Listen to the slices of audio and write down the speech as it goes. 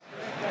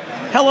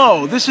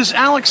Hello, this is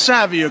Alex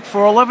Saviuk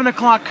for 11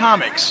 O'Clock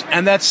Comics,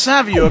 and that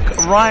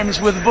Saviuk rhymes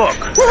with book.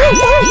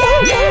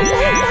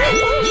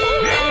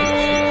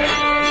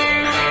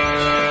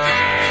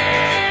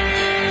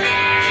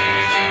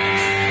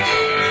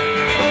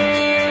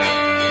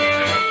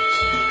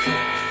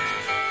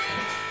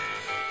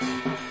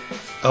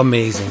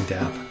 Amazing,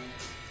 Dap.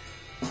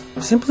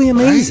 Simply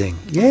amazing.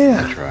 Right?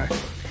 Yeah. I try.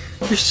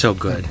 You're so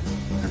good.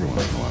 Every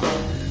once in a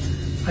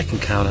while. I can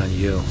count on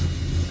you.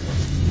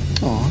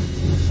 Aw.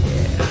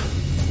 Yeah.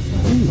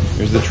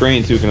 There's the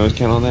train, too. Can always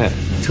count on that.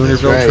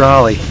 Tunerville right.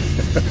 Trolley.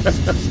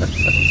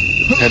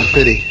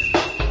 1050.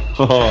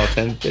 Oh,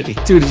 1050.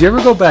 Dude, did you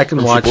ever go back and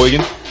From watch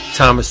Sheboygan?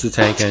 Thomas the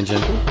Tank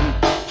Engine?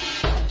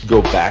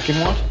 Go back and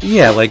watch?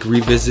 Yeah, like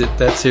revisit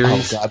that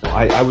series. Oh,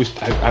 God. I was,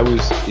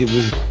 it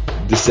was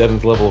the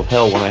seventh level of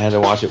hell when I had to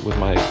watch it with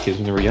my kids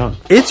when they were young.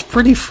 It's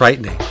pretty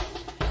frightening.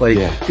 Like,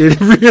 Yeah. It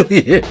really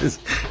is.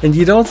 And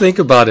you don't think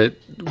about it,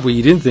 well,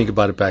 you didn't think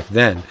about it back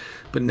then.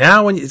 But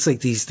now when it's like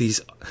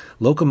these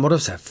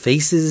locomotives have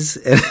faces,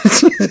 and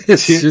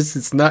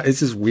it's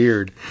just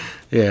weird.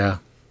 Yeah.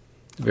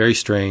 Very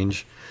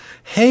strange.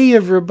 Hey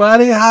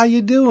everybody, how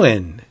you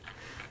doing?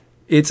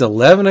 It's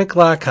 11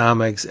 O'Clock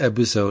Comics,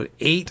 episode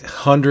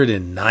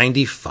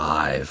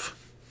 895.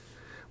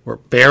 We're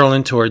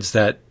barreling towards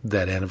that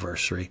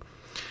anniversary.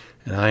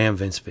 And I am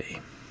Vince B.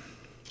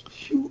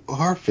 You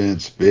are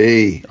Vince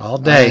B. All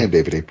day. I am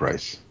David A.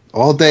 Price.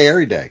 All day,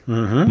 every day.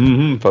 Mm-hmm.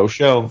 Mm-hmm. Faux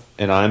show.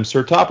 And I'm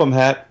Sir Topham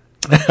Hat.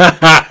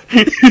 I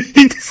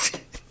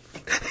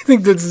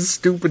think that's the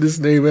stupidest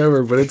name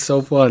ever, but it's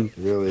so fun.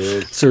 It really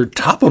is. Sir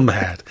Topham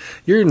Hat.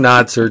 You're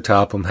not Sir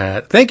Topham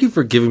Hat. Thank you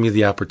for giving me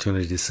the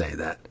opportunity to say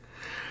that.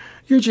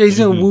 You're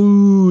Jason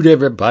Wood,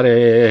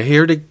 everybody.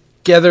 Here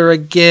together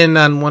again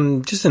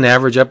on just an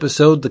average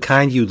episode, the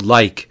kind you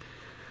like.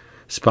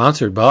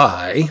 Sponsored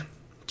by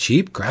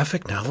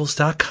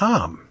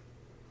CheapGraphicNovels.com.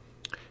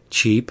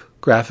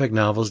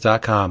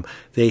 CheapGraphicNovels.com.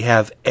 They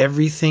have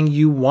everything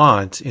you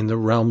want in the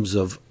realms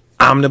of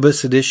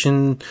omnibus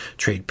edition,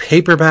 trade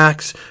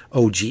paperbacks,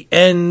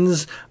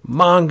 OGNs,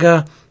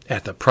 manga,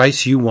 at the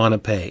price you want to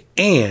pay.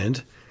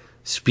 And,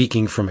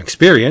 speaking from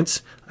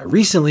experience, I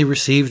recently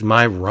received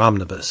my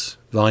Romnibus,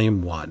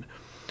 Volume 1.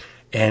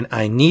 And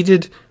I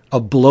needed a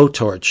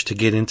blowtorch to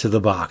get into the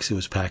box. It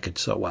was packaged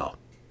so well.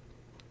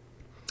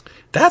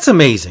 That's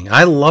amazing.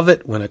 I love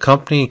it when a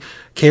company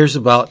cares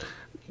about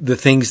the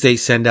things they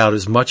send out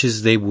as much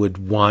as they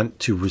would want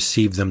to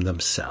receive them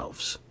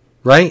themselves.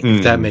 Right?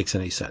 If that makes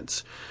any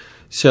sense.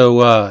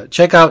 So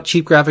check out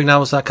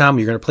cheapgraphicnovels.com.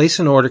 You're going to place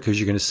an order because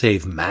you're going to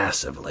save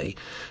massively.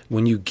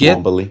 When you get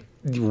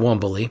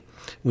Wombly.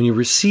 When you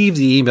receive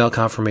the email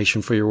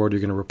confirmation for your order,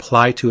 you're going to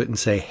reply to it and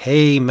say,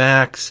 "Hey,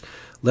 Max,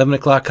 11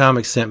 O'Clock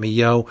Comics sent me,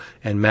 yo."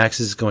 And Max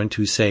is going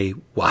to say,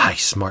 "Why,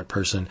 smart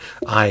person,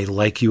 I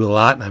like you a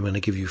lot, and I'm going to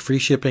give you free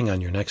shipping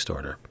on your next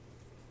order."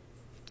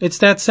 It's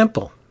that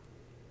simple.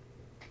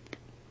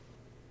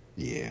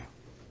 Yeah.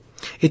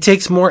 It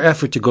takes more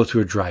effort to go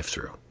through a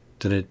drive-thru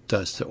than it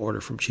does to order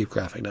from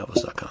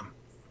cheapgraphicnovels.com.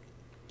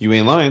 You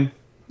ain't lying.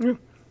 Of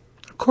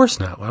course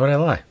not. Why would I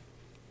lie?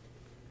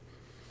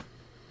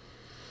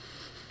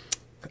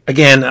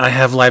 Again, I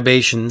have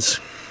libations.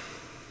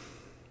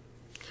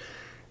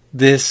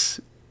 This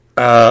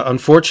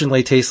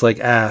unfortunately tastes like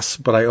ass,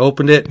 but I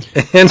opened it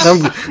and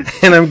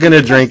I'm going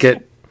to drink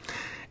it.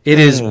 It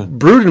is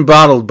brewed and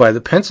bottled by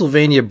the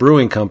Pennsylvania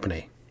Brewing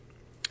Company.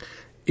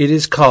 It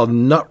is called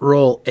Nut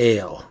Roll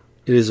Ale.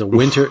 It is a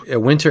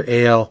winter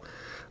ale,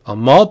 a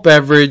malt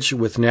beverage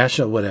with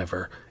national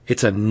whatever.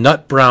 It's a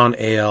nut brown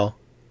ale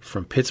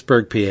from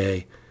Pittsburgh,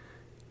 PA.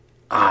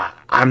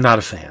 I'm not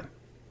a fan,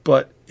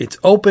 but it's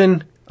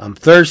open. I'm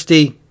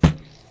thirsty.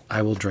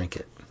 I will drink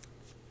it.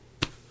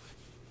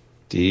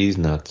 These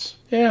nuts.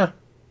 Yeah,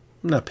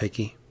 I'm not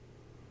picky.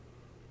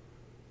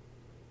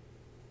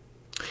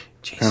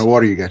 What kind of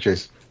water you got,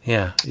 Chase?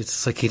 Yeah,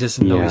 it's like he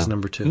doesn't know his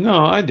number two.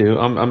 No, I do.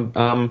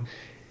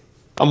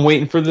 I'm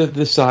waiting for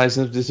the size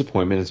of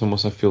disappointment. It's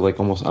almost, I feel like I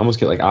almost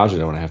get like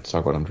agita when I have to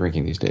talk about what I'm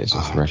drinking these days.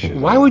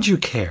 Why would you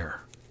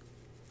care?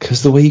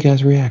 Because the way you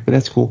guys react, but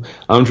that's cool.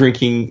 I'm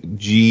drinking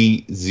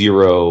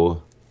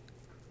G0,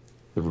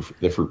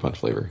 the fruit punch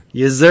flavor.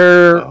 Yes,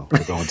 sir. Oh,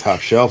 we're going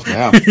top shelf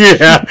now.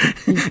 Yeah,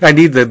 I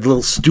need that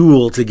little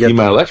stool to get Need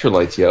my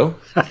electrolytes, yo.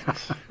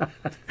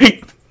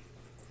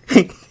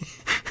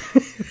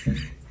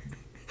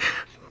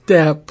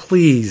 Dad,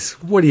 please.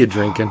 What are you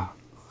drinking?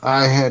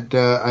 I had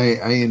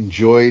I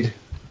enjoyed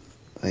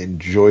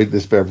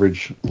this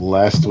beverage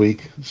last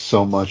week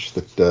so much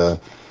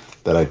that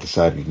I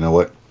decided, you know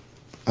what,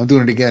 I'm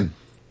doing it again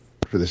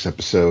for this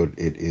episode.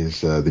 It is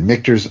the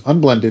Michter's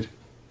Unblended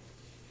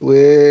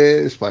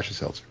with a splash of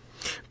seltzer.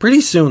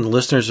 Pretty soon, the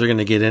listeners are going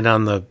to get in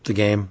on the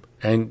game,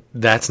 and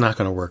that's not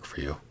going to work for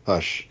you.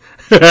 Hush.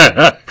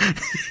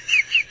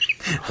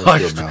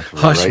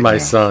 Hush, my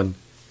son.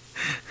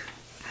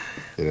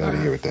 Get out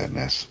of here with that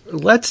mess.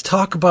 Let's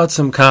talk about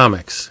some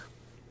comics.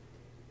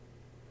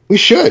 We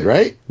should,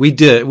 right? We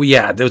did.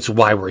 Yeah, that's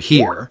why we're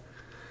here.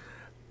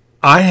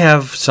 I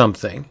have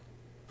something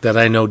that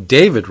I know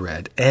David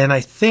read, and I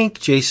think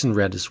Jason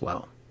read as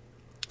well,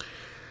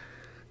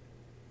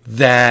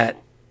 that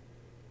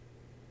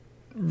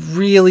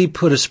really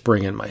put a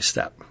spring in my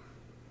step.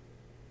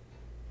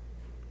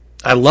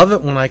 I love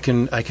it when I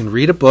can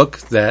read a book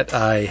that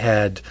I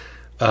had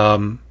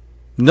no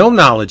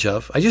knowledge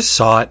of. I just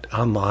saw it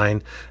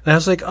online, and I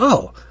was like,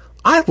 oh,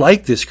 I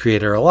like this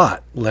creator a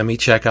lot. Let me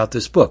check out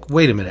this book.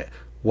 Wait a minute.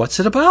 What's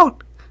it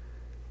about?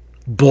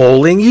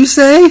 Bowling, you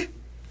say?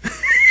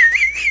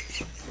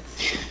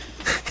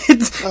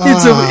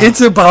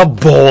 It's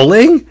about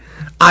bowling?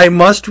 I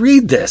must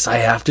read this. I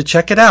have to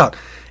check it out.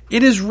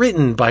 It is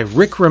written by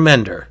Rick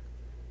Remender,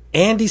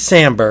 Andy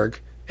Samberg,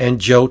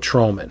 and Joe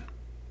Troman.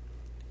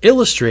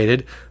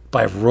 Illustrated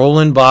by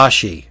Roland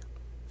Boschi.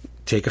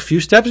 Take a few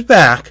steps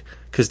back,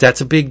 because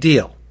that's a big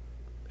deal.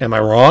 Am I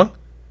wrong?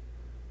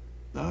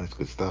 No, that's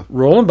good stuff.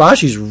 Roland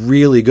Boschi's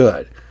really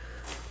good.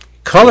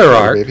 Color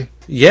art. Baby.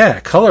 Yeah,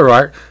 color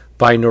art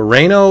by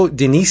Noreno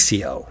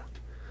Dinicio.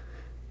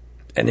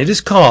 And it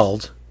is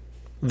called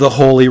The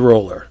Holy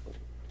Roller.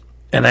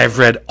 And I've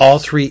read all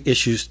 3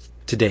 issues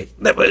to date.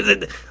 Let me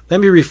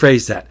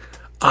rephrase that.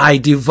 I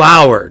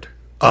devoured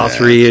all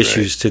 3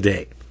 issues to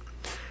date.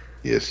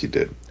 Yes, you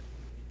did.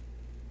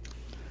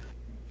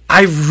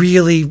 I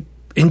really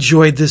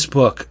enjoyed this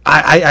book.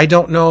 I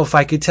don't know if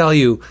I could tell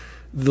you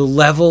the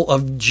level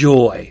of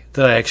joy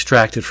that I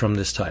extracted from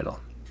this title.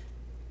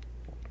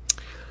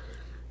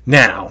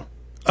 Now,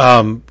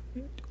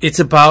 it's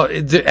about,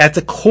 at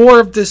the core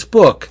of this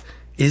book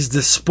is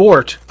the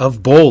sport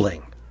of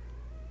bowling.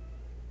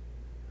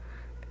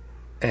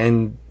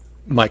 And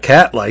my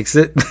cat likes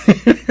it.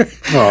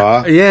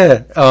 Aww.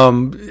 Yeah.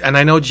 And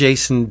I know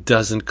Jason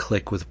doesn't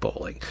click with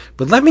bowling,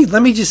 but let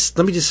me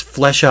just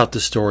flesh out the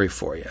story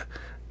for you.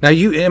 Now,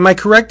 am I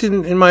correct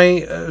in my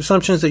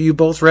assumptions that you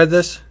both read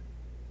this?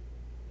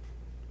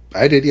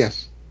 I did,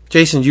 yes.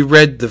 Jason, you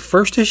read the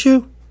first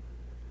issue?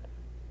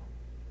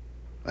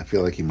 I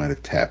feel like he might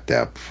have tapped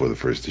out before the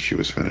first issue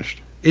was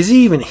finished. Is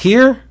he even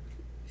here?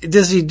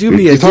 Does he do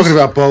me He's talking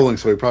about bowling,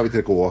 so he probably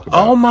took a walk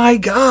about. Oh my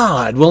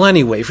God. Well,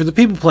 anyway, for the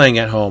people playing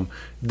at home,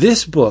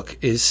 this book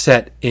is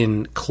set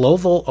in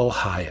Cloville,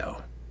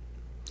 Ohio.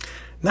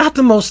 Not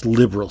the most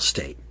liberal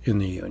state in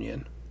the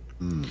Union.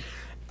 Mm.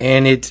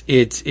 And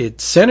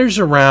it centers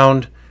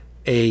around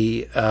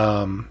a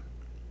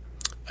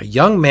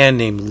young man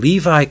named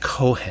Levi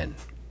Cohen.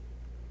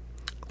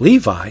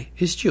 Levi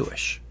is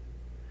Jewish.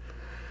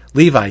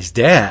 Levi's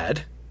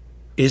dad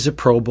is a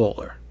pro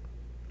bowler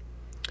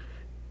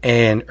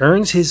and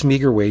earns his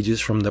meager wages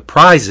from the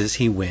prizes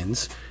he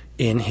wins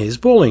in his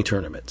bowling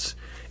tournaments.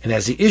 And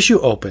as the issue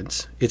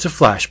opens, it's a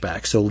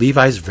flashback. So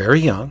Levi's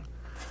very young,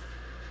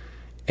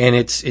 and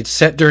it's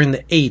set during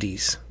the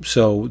 80s.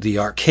 So the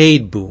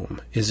arcade boom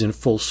is in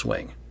full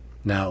swing.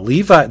 Now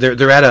Levi,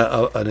 they're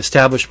at an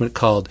establishment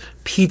called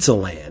Pizza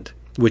Land,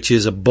 which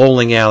is a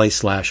bowling alley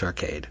 /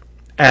 arcade.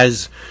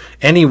 As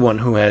anyone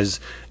who has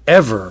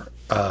ever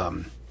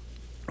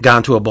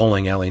gone to a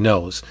bowling alley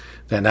knows,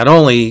 that not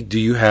only do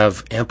you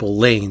have ample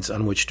lanes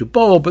on which to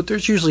bowl, but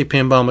there's usually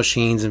pinball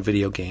machines and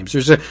video games.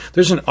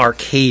 There's an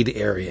arcade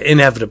area,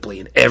 inevitably,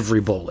 in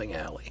every bowling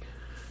alley.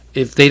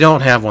 If they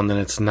don't have one, then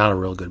it's not a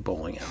real good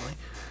bowling alley.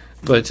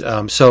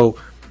 But so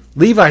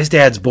Levi's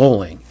dad's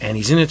bowling, and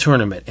he's in a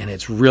tournament, and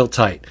it's real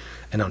tight.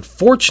 And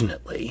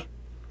unfortunately,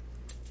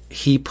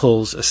 he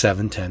pulls a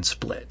 7-10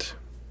 split.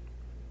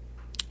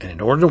 And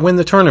in order to win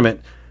the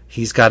tournament,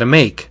 he's got to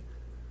make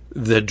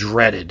the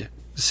dreaded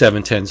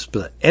 7-10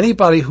 split.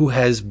 Anybody who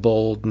has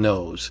bowled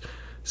knows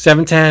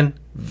 7-10,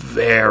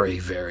 very,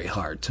 very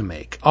hard to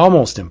make.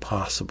 Almost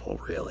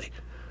impossible, really.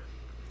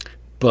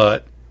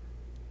 But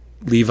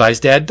Levi's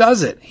dad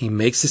does it. He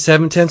makes the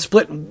 7-10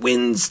 split and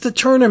wins the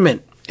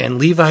tournament. And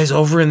Levi's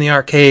over in the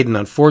arcade, and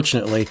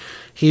unfortunately,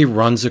 he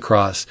runs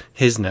across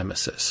his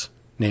nemesis,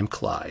 named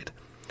Clyde.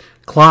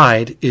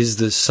 Clyde is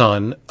the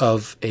son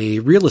of a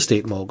real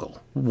estate mogul,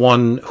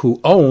 one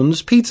who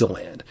owns Pizza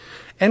Land.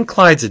 And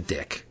Clyde's a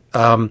dick.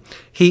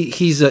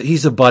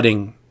 He's a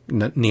budding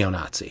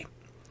neo-Nazi.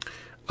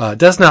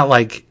 Does not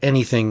like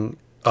anything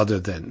other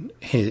than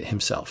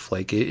himself.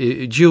 Like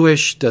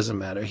Jewish, doesn't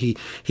matter.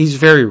 He's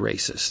very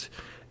racist,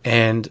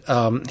 and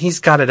he's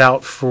got it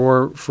out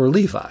for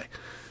Levi.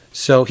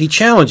 So he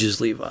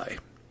challenges Levi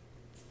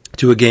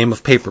to a game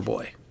of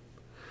Paperboy,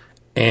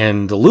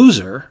 and the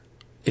loser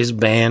is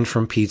banned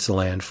from Pizza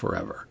Land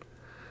forever.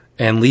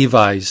 And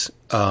Levi's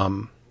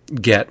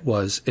get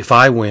was, if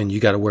I win, you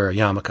got to wear a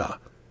yarmulke.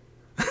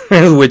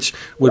 Which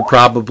would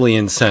probably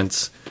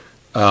incense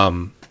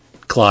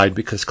Clyde,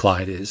 because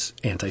Clyde is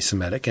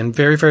anti-Semitic and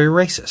very, very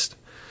racist.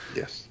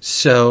 Yes.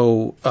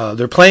 So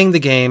they're playing the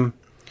game,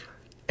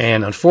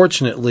 and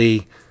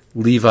unfortunately,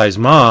 Levi's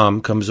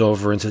mom comes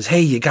over and says,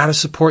 hey, you got to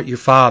support your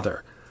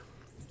father.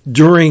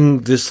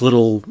 During this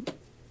little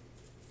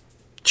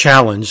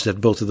challenge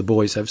that both of the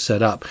boys have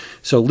set up.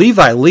 So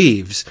Levi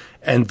leaves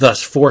and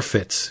thus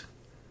forfeits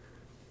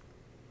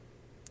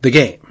the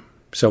game.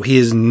 So he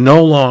is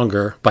no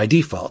longer, by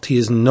default, he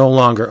is no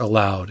longer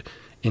allowed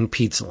in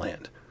Pizza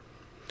Land.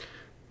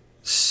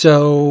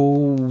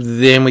 So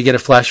then we get a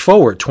flash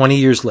forward 20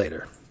 years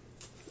later,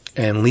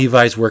 and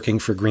Levi's working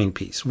for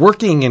Greenpeace.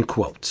 Working in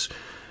quotes.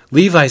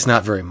 Levi's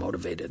not very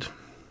motivated.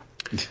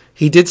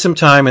 He did some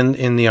time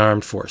in the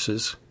armed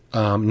forces,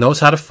 knows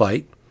how to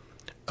fight,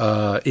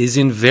 is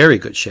in very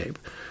good shape,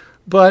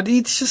 but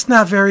he's just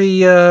not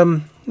very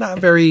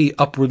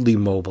upwardly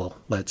mobile,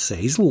 let's say.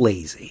 He's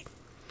lazy.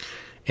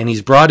 And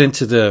he's brought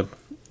into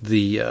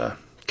the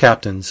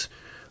captain's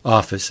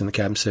office, and the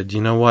captain said,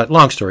 "You know what?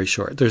 Long story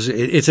short,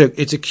 it's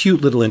a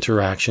cute little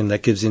interaction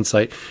that gives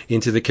insight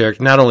into the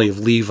character not only of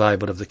Levi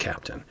but of the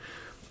captain."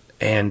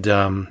 And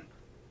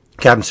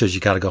captain says,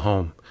 "You got to go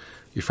home.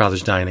 Your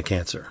father's dying of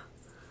cancer."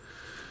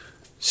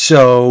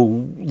 So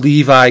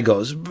Levi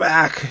goes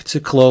back to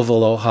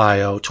Cloville,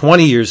 Ohio,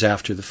 20 years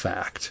after the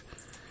fact,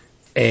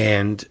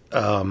 and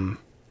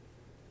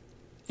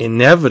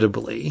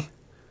inevitably,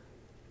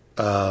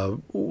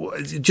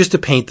 just to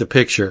paint the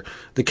picture,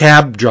 the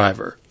cab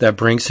driver that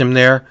brings him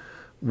there,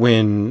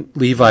 when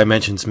Levi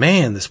mentions,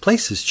 "Man, this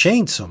place has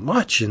changed so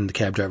much," and the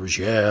cab driver's,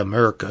 "Yeah,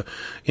 America,"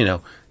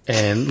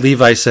 and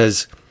Levi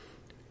says,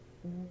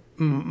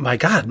 "My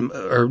God,"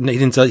 or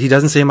he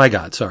doesn't say "my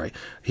God," sorry.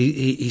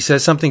 He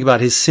says something about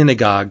his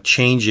synagogue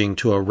changing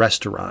to a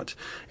restaurant,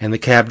 and the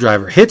cab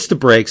driver hits the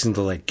brakes and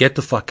they're like, "Get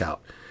the fuck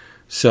out."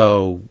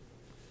 So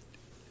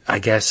I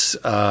guess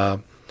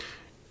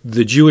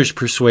the Jewish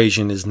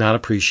persuasion is not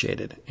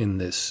appreciated in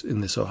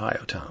this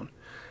Ohio town.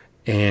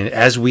 And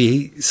as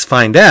we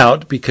find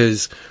out,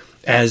 because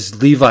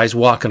as Levi's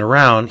walking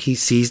around, he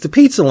sees the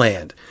pizza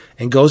land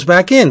and goes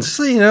back in.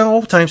 So,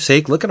 old time's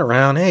sake, looking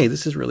around, hey,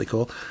 this is really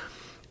cool.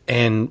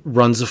 And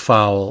runs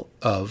afoul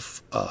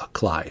of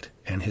Clyde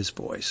and his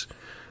boys.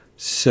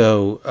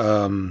 So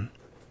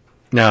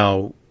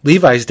now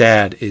Levi's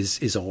dad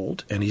is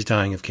old and he's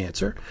dying of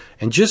cancer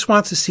and just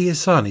wants to see his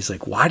son. He's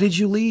like, "Why did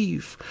you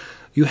leave?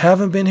 You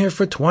haven't been here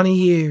for 20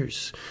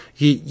 years.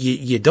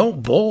 You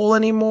don't bowl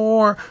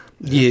anymore.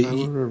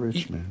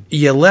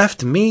 You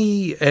left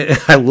me." And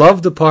I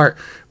love the part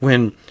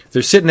when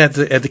they're sitting at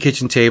the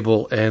kitchen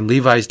table and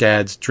Levi's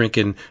dad's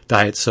drinking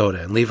diet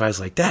soda. And Levi's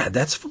like, "Dad,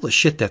 that's full of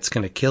shit that's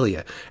going to kill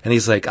you." And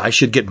he's like, "I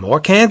should get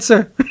more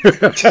cancer?"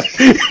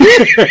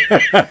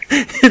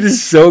 It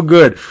is so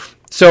good.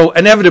 So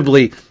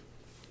inevitably,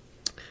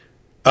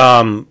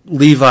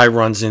 Levi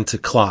runs into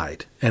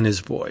Clyde and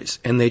his boys,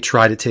 and they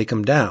try to take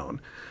him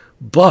down.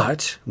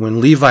 But when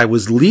Levi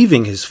was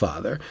leaving his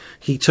father,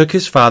 he took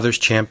his father's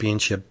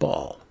championship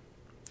ball,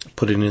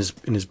 put it in his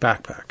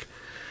backpack,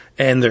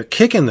 and they're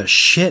kicking the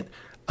shit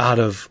out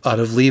of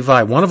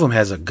Levi. One of them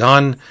has a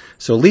gun,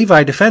 so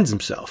Levi defends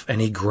himself,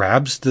 and he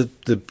grabs the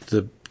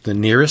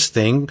nearest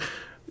thing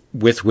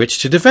with which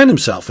to defend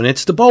himself, and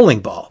it's the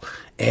bowling ball,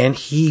 and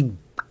he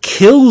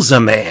kills a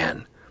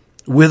man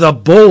with a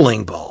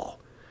bowling ball.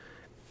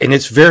 And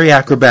it's very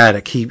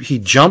acrobatic. He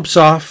jumps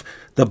off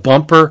the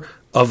bumper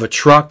of a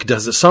truck,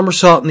 does a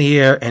somersault in the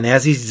air, and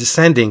as he's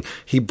descending,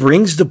 he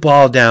brings the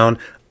ball down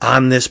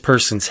on this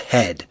person's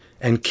head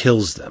and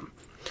kills them.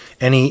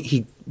 And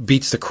he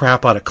beats the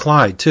crap out of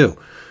Clyde, too.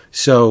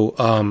 So,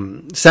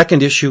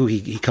 second issue,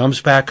 he comes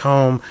back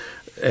home,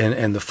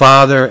 and the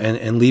father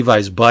and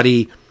Levi's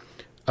buddy,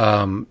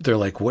 they're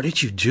like, "What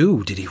did you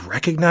do? Did he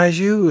recognize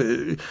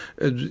you?"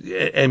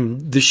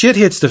 And the shit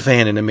hits the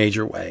fan in a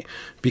major way,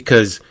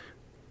 because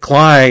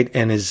Clyde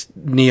and his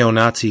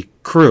neo-Nazi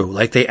crew,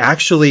 like they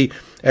actually,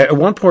 at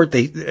one point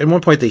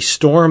they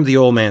storm the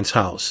old man's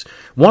house.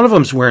 One of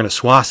them's wearing a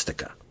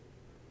swastika.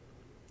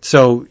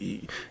 So,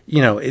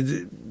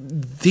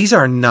 these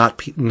are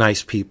not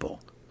nice people,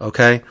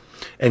 okay?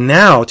 And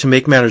now, to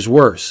make matters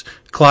worse,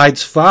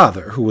 Clyde's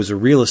father, who was a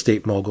real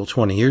estate mogul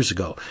 20 years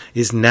ago,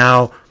 is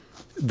now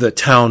the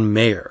town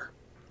mayor.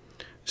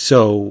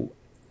 So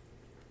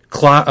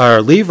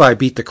Levi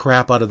beat the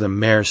crap out of the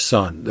mayor's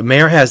son. The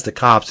mayor has the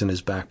cops in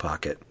his back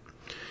pocket.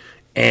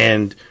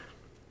 And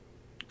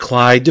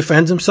Clyde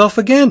defends himself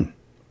again.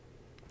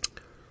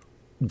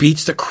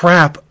 Beats the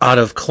crap out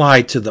of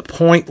Clyde to the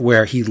point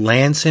where he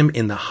lands him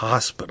in the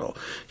hospital.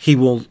 He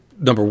will,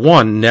 number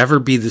one, never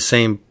be the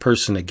same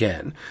person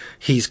again.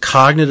 He's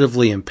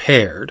cognitively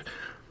impaired.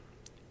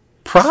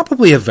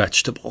 Probably a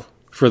vegetable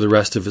for the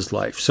rest of his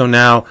life. So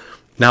now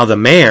the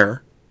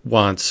mayor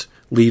wants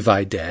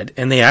Levi dead,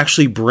 and they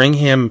actually bring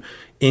him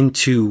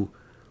into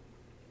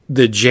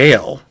the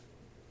jail,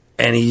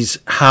 and he's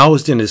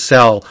housed in his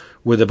cell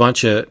with a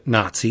bunch of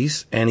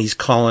Nazis, and he's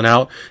calling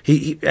out.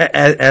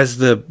 As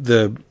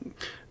the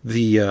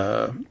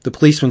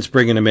policeman's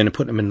bringing him in and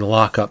putting him in the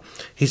lockup,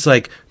 he's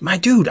like, "My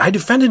dude, I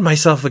defended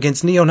myself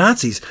against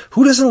neo-Nazis.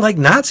 Who doesn't like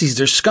Nazis?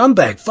 They're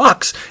scumbag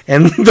fucks."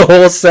 And the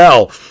whole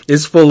cell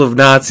is full of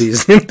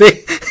Nazis, and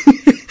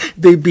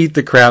they beat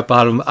the crap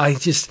out of him.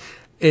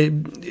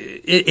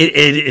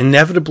 It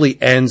inevitably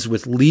ends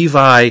with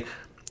Levi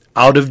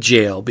out of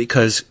jail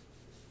because,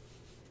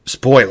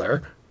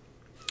 spoiler,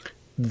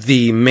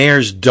 the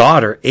mayor's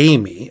daughter,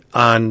 Amy,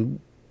 on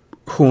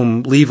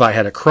whom Levi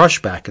had a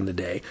crush back in the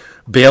day,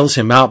 bails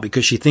him out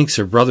because she thinks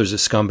her brother's a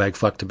scumbag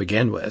fuck to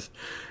begin with,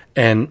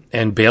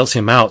 and bails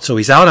him out. So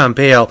he's out on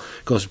bail,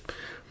 goes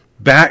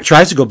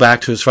tries to go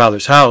back to his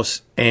father's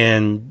house,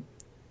 and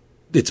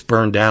it's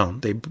burned down.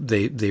 They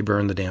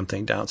burn the damn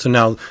thing down. So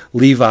now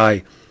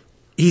Levi,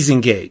 he's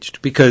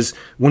engaged, because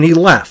when he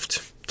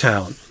left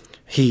town,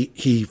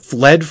 he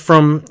fled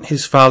from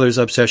his father's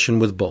obsession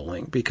with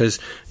bowling, because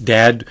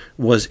Dad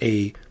was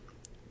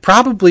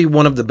probably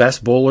one of the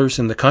best bowlers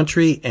in the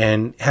country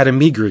and had a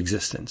meager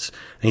existence.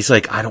 And he's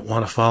like, I don't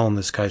want to follow in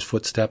this guy's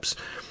footsteps.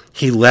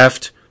 He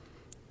left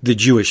the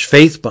Jewish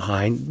faith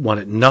behind,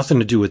 wanted nothing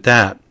to do with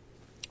that.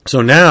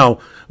 So now,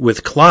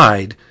 with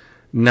Clyde,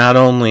 not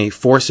only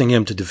forcing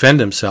him to defend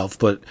himself,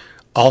 but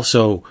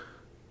also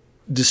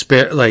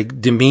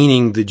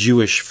demeaning the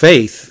Jewish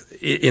faith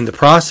in the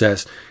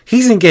process,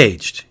 he's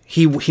engaged.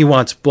 He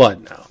wants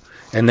blood now.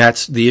 And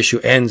that's the issue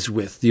ends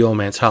with the old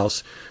man's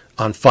house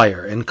on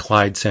fire, and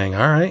Clyde saying,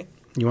 all right,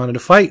 you wanted to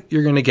fight,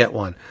 you're going to get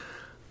one.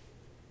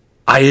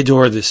 I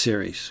adore this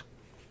series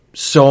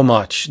so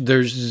much.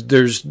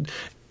 There's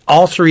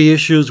all 3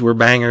 issues were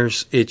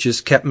bangers. It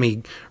just kept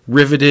me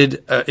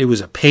riveted. It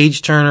was a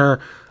page turner.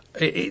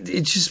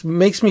 It just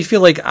makes me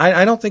feel like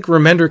I don't think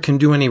Remender can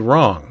do any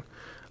wrong.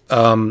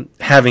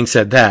 Having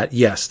said that,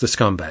 yes, the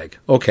scumbag.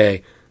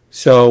 Okay,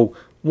 so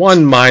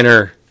one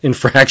minor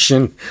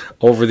infraction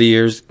over the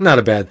years, not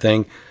a bad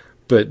thing.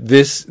 But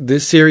this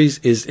series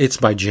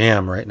it's my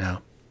jam right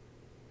now.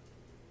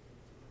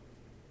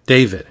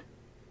 David,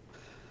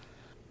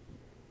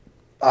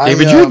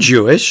 you're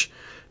Jewish.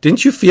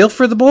 Didn't you feel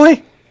for the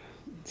boy?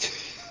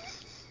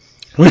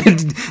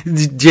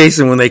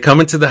 Jason, when they come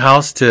into the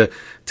house to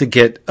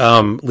get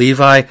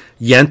Levi,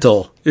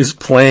 Yentl is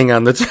playing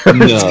on the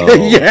turntable. No,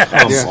 yes.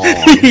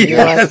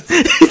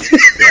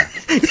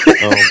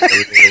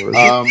 Come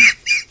on.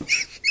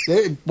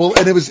 Well,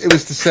 and it was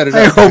to set it up.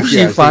 I hope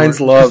she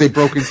finds love. They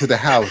broke into the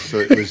house, so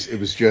it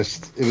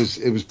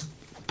was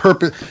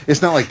purpose.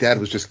 It's not like Dad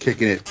was just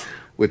kicking it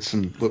with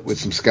some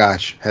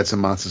scotch, had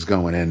some monsters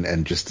going,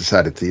 and just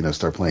decided to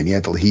start playing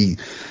Yentl.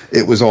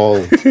 It was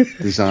all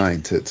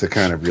designed to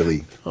kind of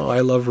really. Oh, I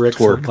love Rick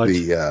so much.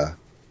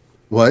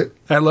 What?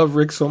 I love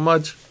Rick so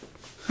much.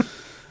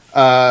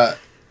 I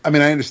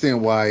mean, I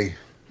understand why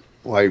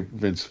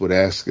Vince would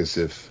ask us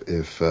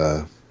if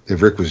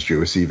Rick was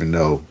Jewish, even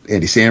though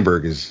Andy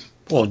Samberg is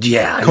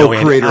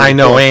co-creator. I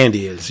know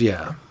Andy is,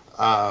 yeah.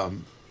 I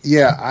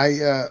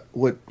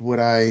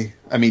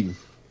mean,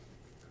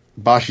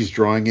 Bashi's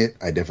drawing it.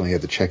 I definitely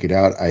had to check it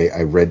out.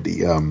 I read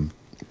the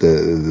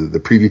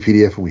preview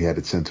PDF when we had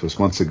it sent to us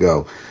months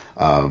ago,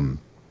 and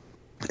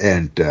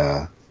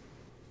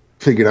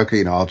figured,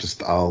 okay,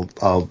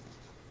 I'll.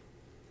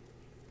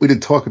 We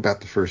didn't talk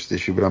about the first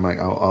issue, but I'm like,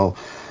 I'll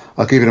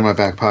keep it in my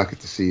back pocket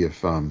to see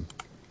if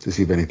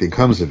anything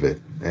comes of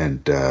it,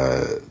 and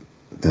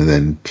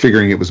then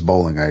figuring it was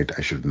bowling, I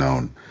should have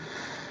known.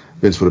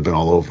 Vince would have been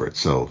all over it,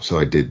 so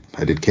I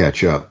did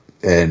catch up,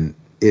 and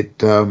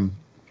it.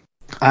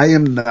 I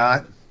am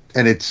not,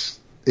 and it's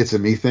a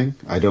me thing.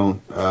 I don't.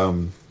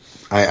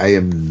 I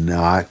am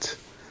not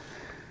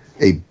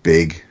a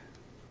big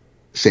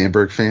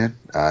Sandberg fan.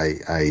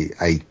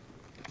 I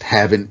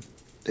haven't,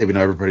 even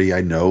though everybody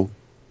I know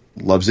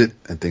loves it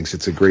and thinks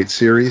it's a great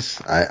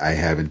series. I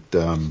haven't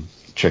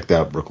checked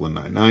out Brooklyn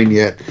Nine-Nine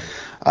yet.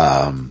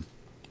 I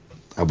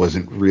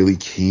wasn't really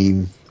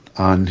keen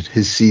on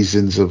his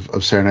seasons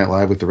of Saturday Night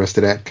Live with the rest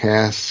of that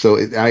cast, so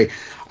I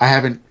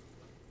haven't.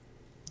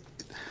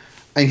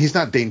 I mean, he's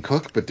not Dane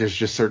Cook, but there's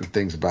just certain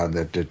things about him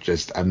that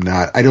just I'm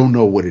not. I don't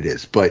know what it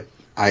is, but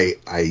I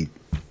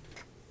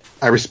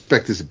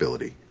respect his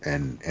ability,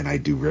 and I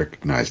do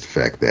recognize the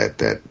fact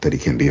that he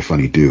can be a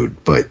funny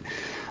dude. But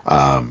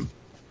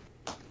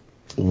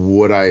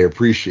what I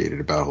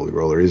appreciated about Holy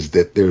Roller is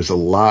that there's a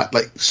lot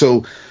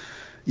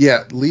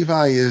yeah,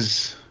 Levi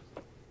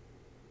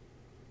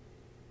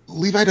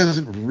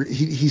doesn't.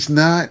 He's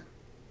not.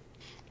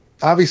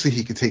 Obviously,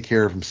 he can take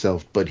care of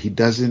himself, but he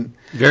doesn't.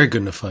 Very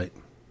good in a fight.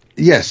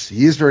 Yes,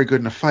 he is very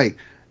good in a fight,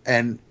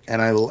 and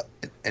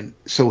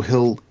so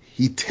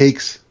he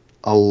takes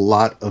a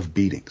lot of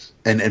beatings,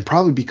 and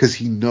probably because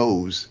he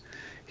knows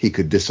he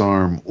could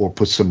disarm or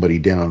put somebody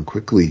down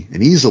quickly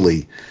and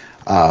easily.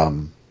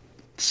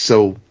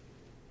 So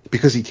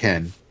because he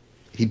can,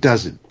 he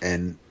doesn't,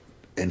 and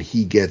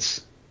he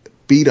gets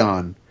beat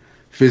on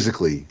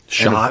physically,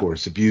 shot, and of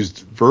course abused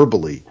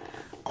verbally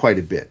quite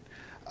a bit.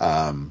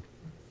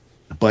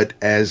 But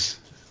as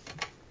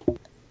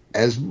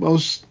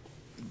most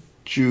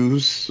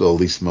Jews, or at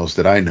least most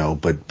that I know,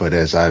 but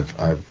as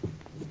I've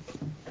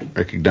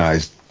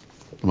recognized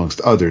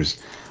amongst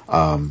others,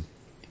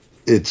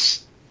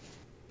 it's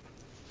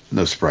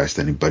no surprise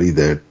to anybody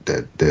that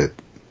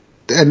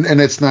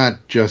and it's not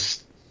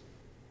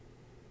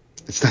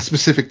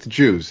specific to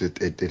Jews.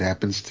 It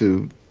happens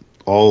to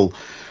all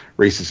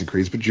races and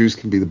creeds, but Jews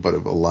can be the butt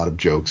of a lot of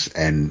jokes,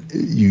 and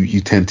you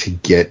tend to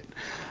get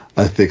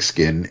a thick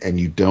skin, and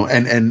you don't,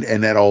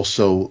 and that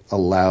also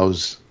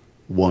allows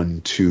one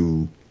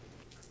to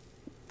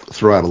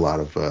throw out a lot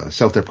of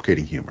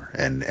self-deprecating humor,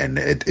 and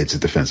it's a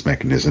defense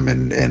mechanism,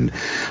 and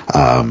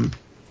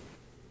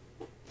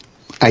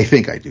I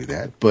think I do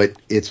that, but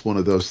it's one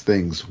of those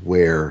things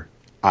where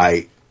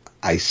I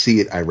I see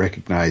it, I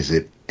recognize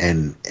it,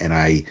 and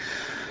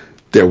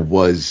there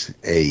was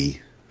a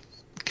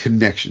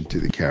connection to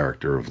the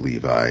character of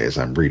Levi as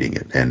I'm reading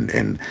it,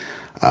 and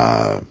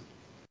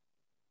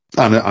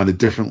on a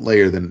different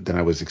layer than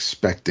I was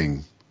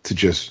expecting to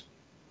just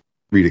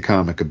read a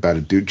comic about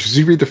a dude. Because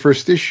you read the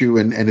first issue,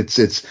 and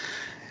it's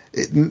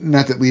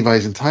not that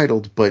Levi's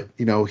entitled, but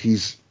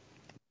he's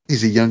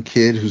a young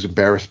kid who's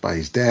embarrassed by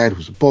his dad,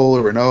 who's a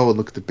bowler, and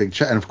look at the big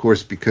and of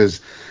course,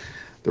 because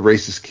the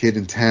racist kid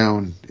in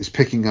town is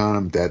picking on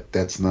him,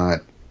 that's not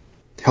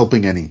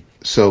helping any.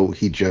 So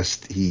he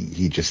just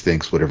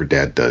thinks whatever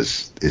dad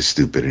does is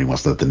stupid, and he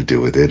wants nothing to do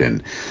with it,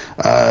 and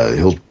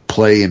he'll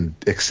play and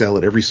excel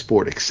at every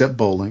sport except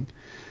bowling,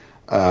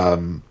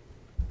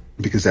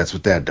 because that's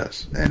what dad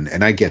does,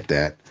 and I get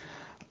that.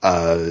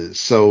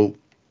 So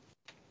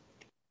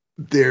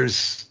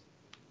there's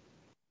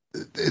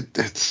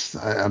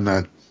I'm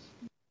not.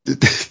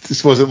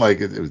 This wasn't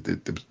like it was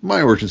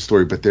my origin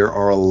story, but there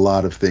are a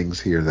lot of things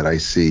here that I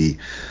see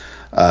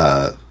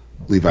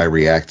Levi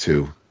react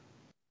to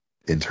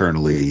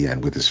internally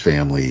and with his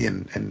family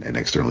and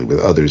externally with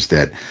others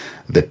that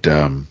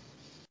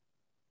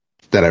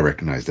I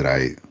recognize, that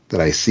I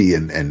see,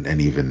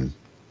 and even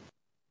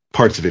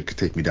parts of it could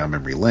take me down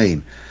memory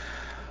lane.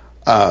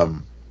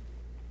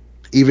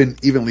 Even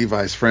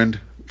Levi's friend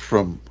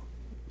from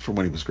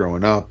when he was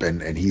growing up,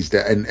 and he's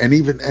dad, and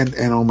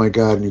oh my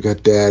god, and you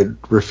got dad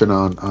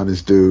riffing on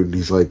his dude, and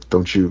he's like,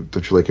 don't you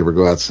like ever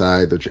go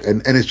outside? Don't you?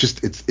 And it's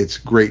just it's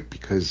great,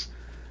 because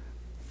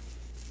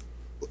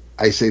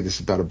I say this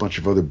about a bunch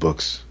of other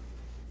books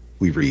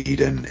we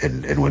read,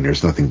 and when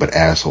there's nothing but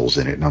assholes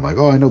in it, and I'm like,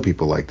 I know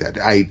people like that.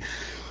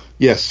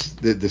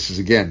 This is,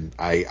 again,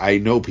 I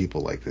know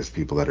people like this,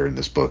 people that are in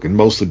this book, and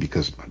mostly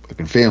because of my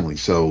fucking family.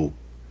 So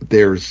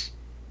there's,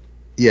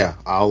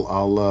 it's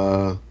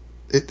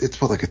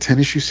what, like a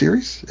 10-issue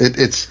series?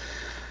 It's.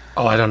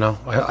 Oh, I don't know.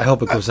 I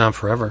hope it goes on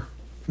forever.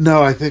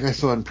 No, I think I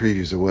saw in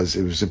previews it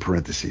was in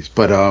parentheses,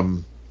 but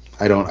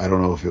I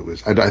don't know if it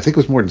was. I think it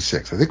was more than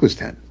 6. I think it was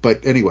 10.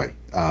 But anyway,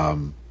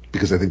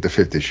 because I think the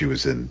 5th issue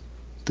was in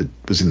the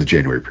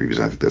January previews.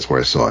 I think that's where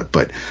I saw it.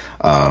 But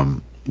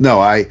no,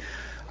 I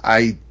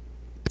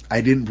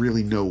didn't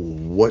really know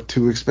what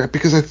to expect,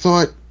 because I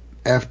thought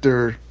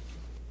after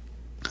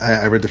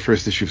I read the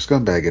first issue of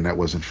Scumbag, and that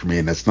wasn't for me,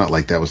 and that's not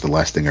like that was the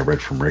last thing I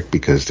read from Rick,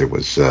 because there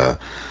was The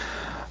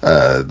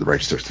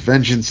Righteous Thirst of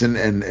Vengeance,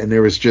 and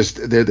there was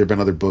just there have been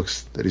other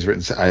books that he's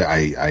written.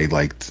 I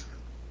liked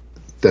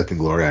Death and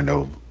Glory. I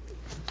know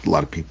a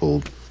lot of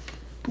people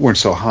weren't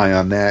so high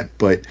on that,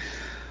 but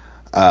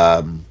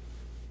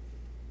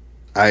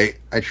I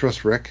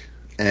trust Rick,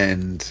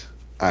 and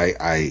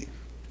I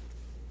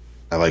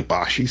like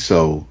Bashi,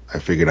 so I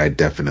figured I'd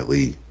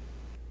definitely,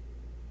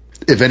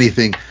 if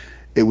anything,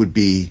 it would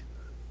be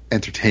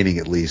entertaining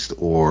at least,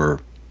 or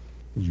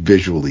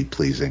visually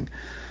pleasing.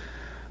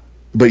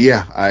 But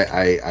yeah,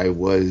 I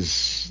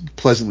was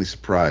pleasantly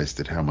surprised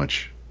at how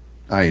much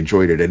I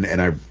enjoyed it, and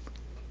I,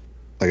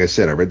 like I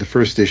said, I read the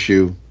first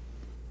issue,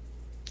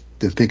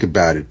 didn't think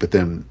about it, but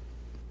then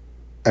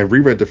I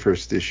reread the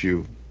first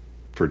issue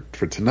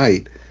for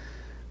tonight,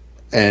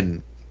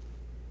 and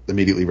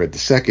immediately read the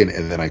second,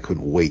 and then I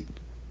couldn't wait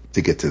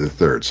to get to the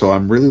third. So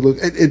I'm really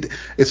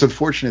it's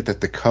unfortunate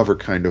that the cover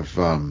kind of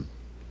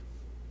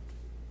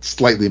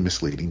slightly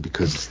misleading,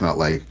 because it's not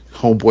like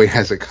Homeboy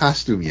has a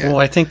costume yet. Well,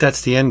 I think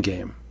that's the end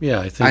game. Yeah,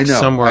 I think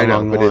somewhere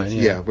along the line.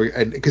 Yeah,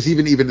 because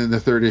even in the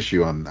third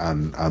issue on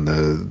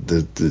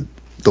the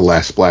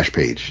last splash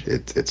page,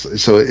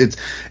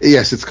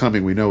 it's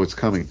coming. We know it's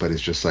coming, but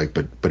it's just like,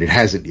 but it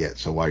hasn't yet.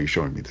 So why are you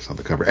showing me this on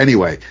the cover?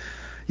 Anyway,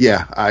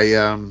 yeah,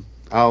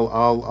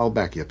 I'll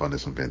back you up on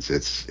this one, Vince.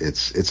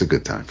 It's a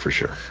good time for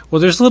sure. Well,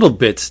 there's little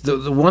bits.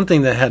 The one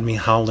thing that had me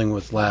howling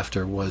with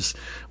laughter was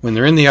when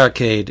they're in the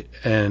arcade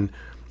and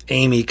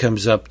Amy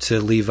comes up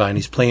to Levi and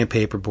he's playing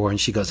Paperboy, and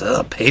she goes,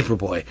 "Oh,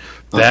 Paperboy,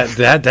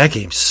 that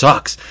game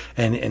sucks."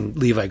 And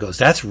Levi goes,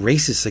 "That's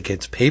racist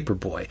against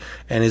Paperboy."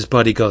 And his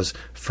buddy goes,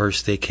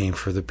 "First they came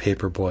for the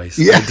Paperboys.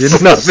 Yes. I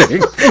did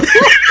nothing."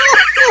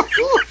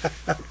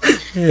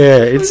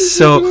 Yeah, it's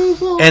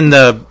so. And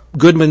the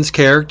Goodman's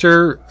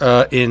character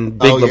in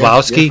Big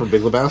Lebowski, from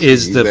Big Lebowski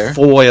is the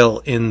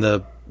foil in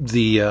the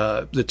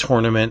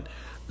tournament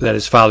that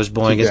his father's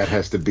blowing. So that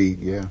has to be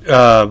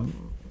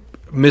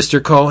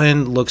Mr.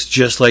 Cohen looks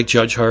just like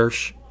Judge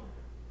Hirsch.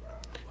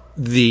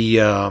 The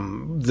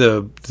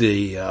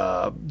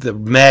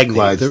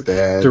magnate,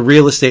 the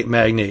real estate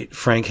magnate,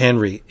 Frank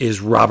Henry,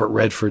 is Robert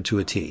Redford to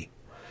a T.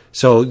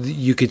 So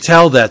you could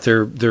tell that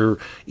they're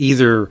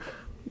either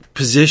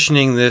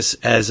positioning this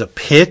as a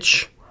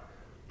pitch,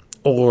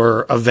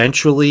 or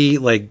eventually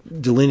like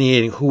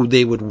delineating who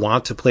they would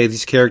want to play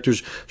these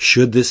characters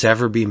should this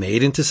ever be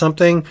made into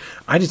something.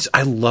 I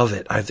love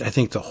it. I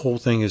think the whole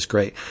thing is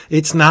great.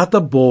 It's not the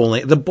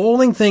bowling. The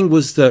bowling thing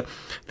was the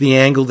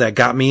angle that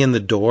got me in the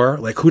door.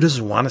 Like, who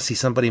doesn't want to see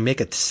somebody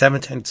make a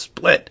 7-10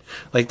 split?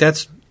 Like,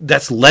 that's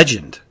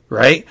legend,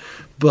 right?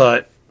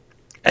 But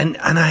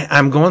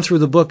I'm going through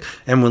the book,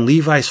 and when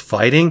Levi's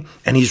fighting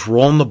and he's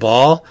rolling the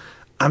ball,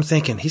 I'm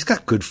thinking he's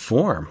got good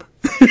form.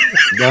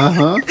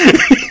 Uh-huh.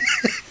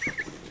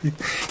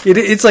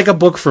 It's like a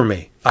book for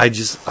me. I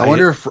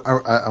wonder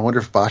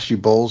if Bashi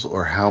bowls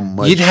or how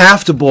much you'd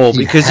have to bowl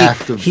because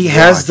he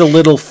has the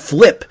little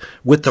flip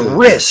with the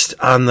wrist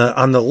on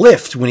the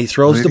lift when he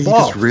throws the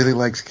ball. He just really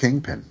likes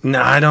Kingpin.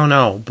 No, I don't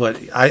know, but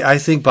I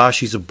think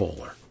Bashi's a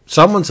bowler.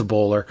 Someone's a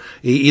bowler.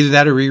 Either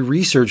that or he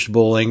researched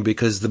bowling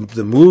because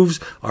the moves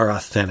are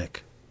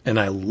authentic. And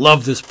I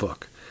love this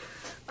book.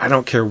 I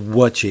don't care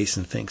what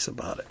Jason thinks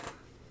about it.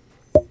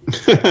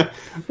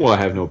 Well, I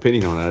have no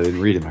opinion on it. I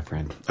didn't read it, my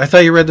friend. I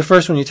thought you read the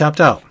first one. You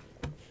tapped out.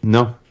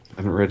 No, I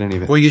haven't read any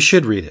of it. Well, you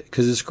should read it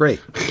because it's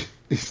great.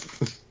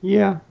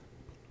 Yeah.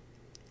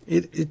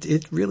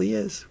 It really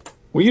is.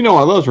 Well, you know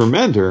I love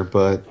Remender,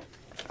 but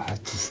I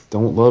just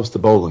don't love the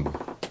bowling.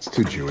 It's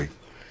too Jewy.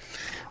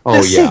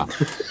 Oh, yeah.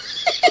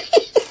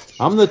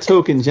 I'm the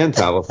token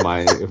Gentile of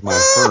my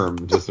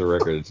firm, just a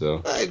record,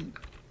 so...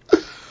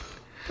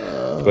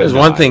 There's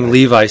one thing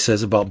Levi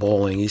says about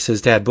bowling. He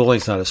says, Dad,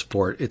 bowling's not a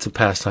sport. It's a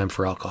pastime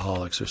for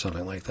alcoholics or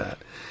something like that.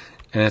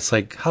 And it's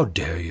like, how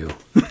dare you?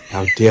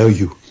 How dare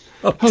you?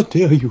 How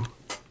dare you?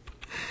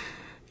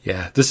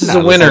 Yeah, this is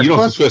a winner. You don't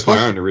have to twist my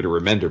arm to read a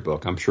Remender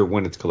book. I'm sure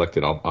when it's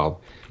collected,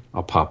 I'll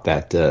pop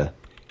that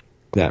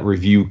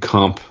review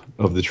comp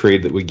of the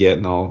trade that we get,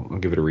 and I'll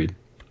give it a read.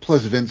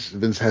 Plus,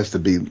 Vince has to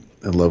be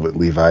in love with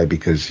Levi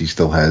because he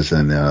still has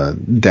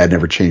Dad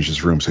never changed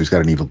his room, so he's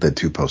got an Evil Dead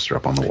 2 poster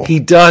up on the wall. He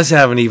does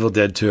have an Evil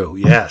Dead 2,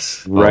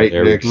 yes.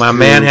 Right. My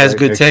man has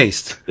good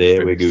taste.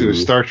 There we go. To a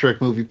Star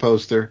Trek movie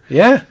poster.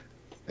 Yeah.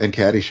 And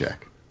Caddyshack.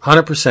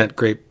 100%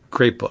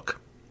 great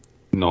book.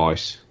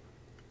 Nice.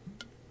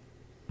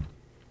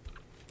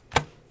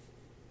 What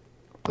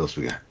else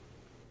we got?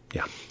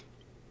 Yeah.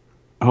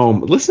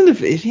 Listen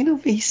to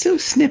he's so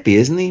snippy,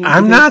 isn't he?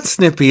 I'm not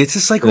snippy. It's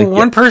just like when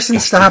one person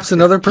stops,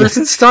 another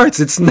person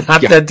starts. It's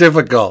not that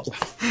difficult.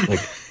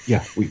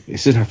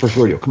 This is our first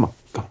rodeo. Come on,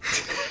 go.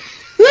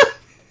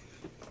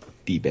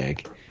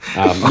 D-bag.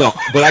 No,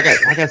 but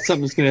I got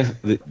something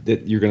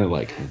that you're gonna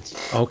like.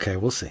 Okay,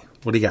 we'll see.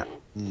 What do you got?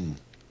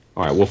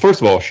 All right. Well,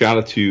 first of all, shout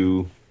out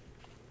to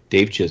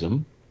Dave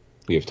Chisholm.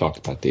 We have talked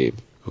about Dave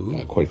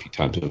quite a few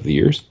times over the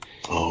years.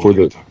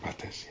 We'll talk about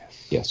this.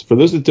 Yes. For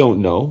those that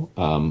don't know,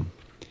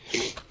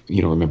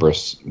 remember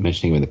us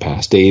mentioning him in the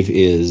past. Dave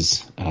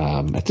is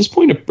at this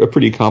point a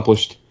pretty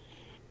accomplished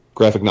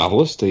graphic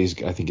novelist. I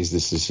think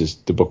this is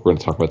the book we're going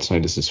to talk about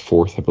tonight. This is his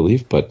fourth, I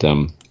believe. But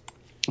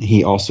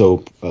he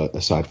also,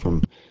 aside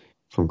from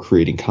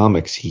creating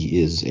comics,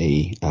 he is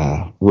a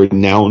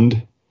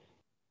renowned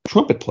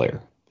trumpet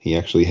player. He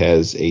actually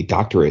has a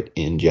doctorate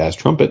in jazz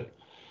trumpet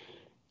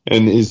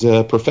and is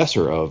a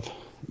professor of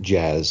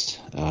jazz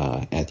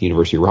at the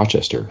University of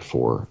Rochester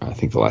for, I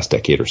think, the last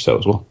decade or so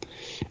as well.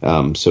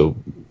 So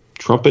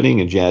trumpeting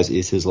and jazz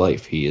is his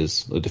life. He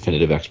is a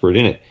definitive expert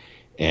in it.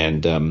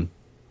 And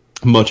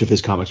much of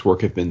his comics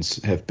work have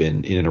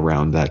been in and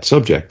around that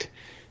subject.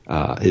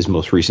 His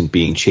most recent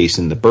being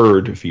Chasing the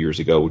Bird a few years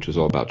ago, which was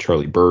all about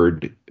Charlie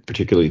Bird,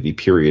 particularly the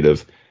period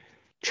of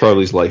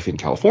Charlie's life in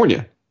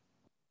California,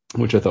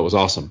 which I thought was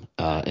awesome.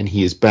 And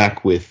he is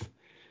back with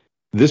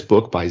this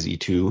book by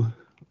Z2,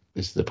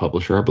 is the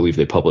publisher. I believe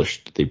they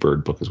published the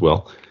Bird book as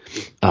well.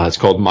 It's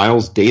called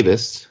Miles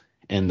Davis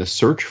and the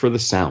Search for the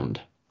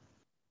Sound.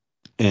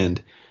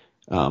 And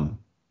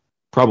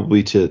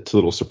probably to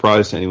little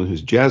surprise to anyone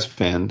who's a jazz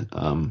fan,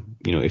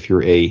 if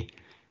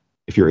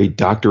you're a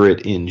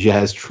doctorate in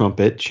jazz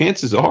trumpet,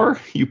 chances are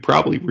you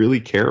probably really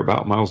care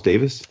about Miles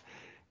Davis,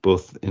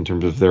 both in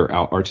terms of their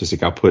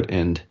artistic output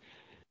and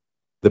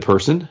the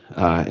person.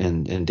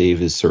 And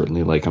Dave is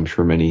certainly, like I'm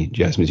sure many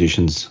jazz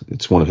musicians,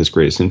 it's one of his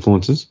greatest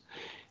influences.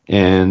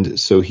 And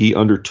so he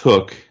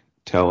undertook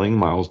telling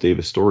Miles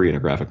Davis' story in a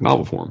graphic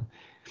novel form.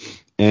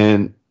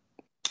 And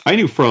I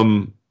knew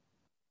from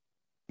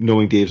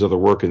knowing Dave's other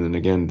work, and then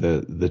again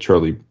the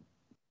Charlie,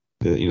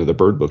 the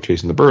Bird book,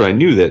 Chasing the Bird, I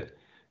knew that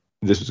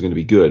this was going to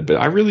be good, but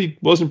I really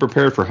wasn't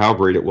prepared for how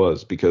great it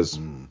was, because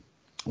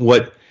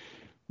what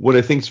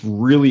I think is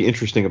really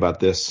interesting about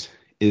this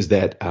is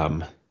that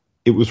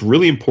it was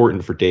really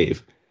important for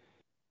Dave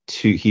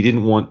he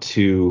didn't want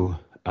to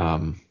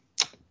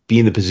be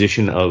in the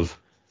position of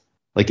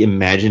like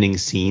imagining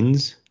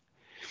scenes.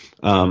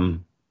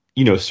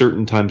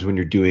 Certain times when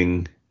you're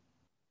doing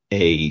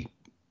a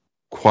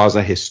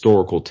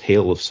quasi-historical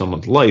tale of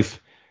someone's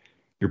life,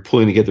 you're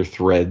pulling together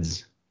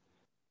threads,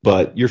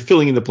 but you're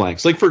filling in the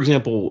blanks. Like, for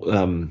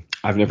example,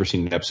 I've never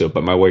seen an episode,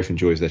 but my wife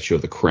enjoys that show,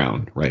 The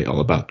Crown, right?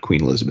 All about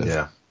Queen Elizabeth.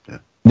 Yeah.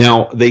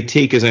 Now, they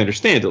take, as I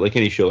understand it, like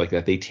any show like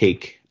that, they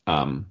take,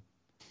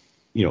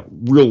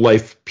 real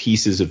life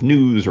pieces of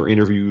news or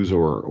interviews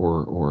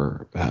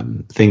or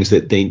things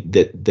that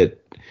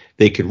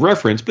they could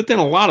reference. But then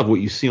a lot of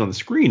what you see on the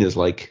screen is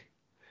like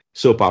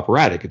soap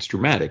operatic. It's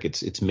dramatic.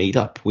 It's made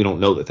up. We don't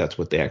know that that's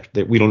what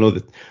we don't know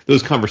that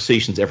those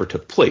conversations ever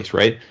took place,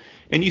 right?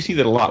 And you see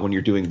that a lot when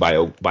you're doing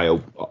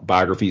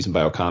biographies and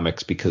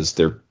biocomics, because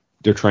they're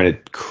trying to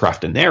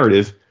craft a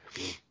narrative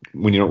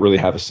when you don't really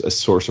have a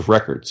source of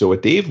record. So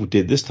what Dave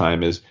did this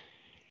time is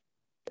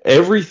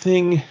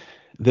everything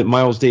that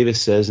Miles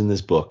Davis says in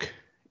this book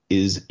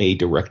is a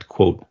direct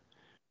quote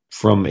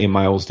from a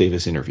Miles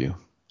Davis interview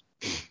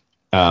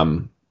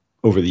over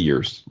the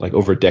years, like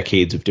over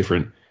decades of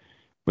different,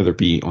 whether it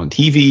be on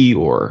TV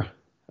or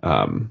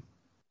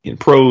in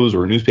prose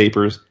or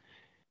newspapers.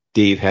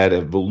 Dave had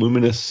a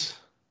voluminous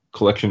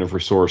collection of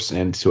resource,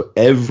 and so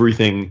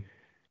everything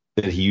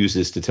that he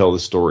uses to tell the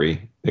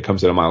story that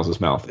comes out of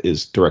Miles's mouth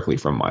is directly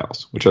from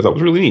Miles, which I thought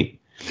was really neat.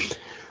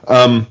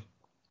 And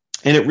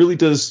it really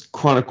does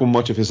chronicle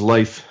much of his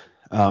life,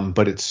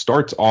 but it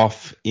starts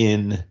off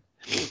in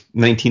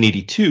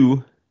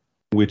 1982,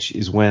 which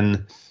is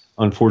when,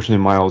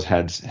 unfortunately, Miles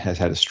has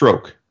had a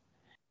stroke,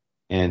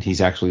 and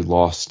he's actually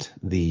lost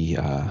the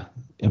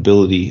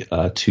ability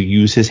to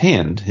use his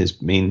hand,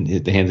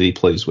 the hand that he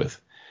plays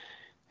with,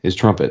 his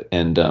trumpet.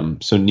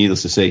 And so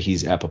needless to say,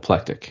 he's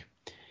apoplectic.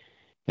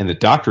 And the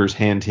doctors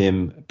hand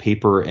him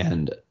paper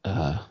and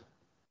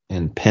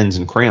pens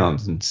and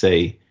crayons and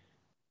say,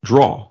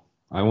 draw.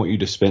 I want you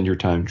to spend your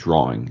time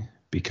drawing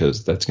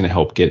because that's going to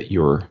help get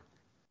your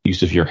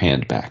use of your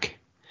hand back.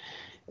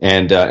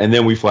 And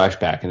then we flash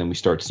back, and then we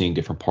start seeing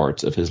different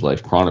parts of his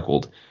life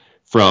chronicled,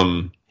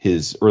 from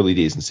his early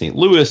days in St.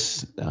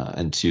 Louis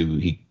until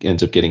he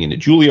ends up getting into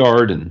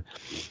Juilliard, and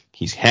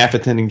he's half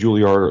attending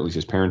Juilliard, or at least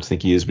his parents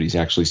think he is, but he's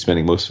actually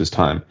spending most of his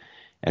time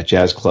at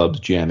jazz clubs,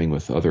 jamming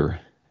with other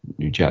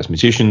new jazz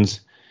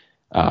musicians.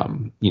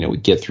 We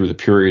get through the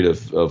period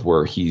of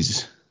where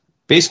he's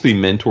basically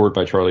mentored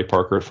by Charlie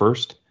Parker at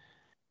first,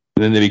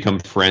 and then they become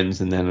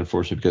friends. And then,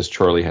 unfortunately, because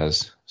Charlie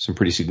has some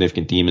pretty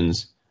significant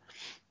demons,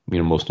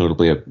 most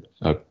notably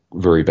a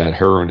very bad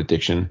heroin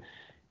addiction,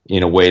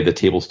 in a way the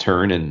tables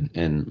turn,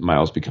 and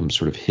Miles becomes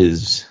sort of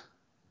his,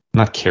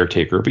 not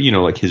caretaker, but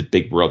like his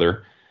big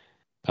brother.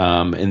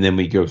 And then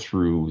we go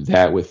through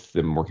that with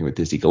them working with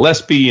Dizzy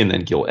Gillespie, and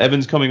then Gil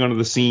Evans coming onto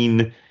the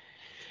scene.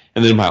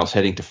 And then Miles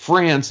heading to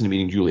France and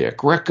meeting Juliet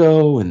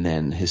Greco, and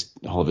then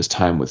all of his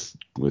time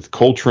with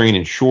Coltrane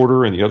and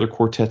Shorter and the other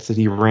quartets that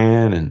he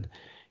ran, and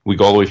we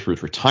go all the way through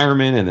his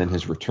retirement and then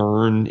his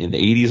return in the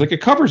 80s. Like,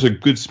 it covers a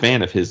good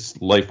span of his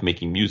life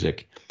making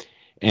music.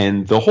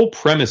 And the whole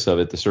premise of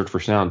it, The Search for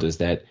Sound, is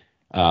that,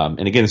 and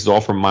again, this is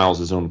all from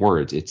Miles' own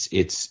words, it's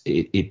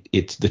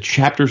the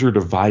chapters are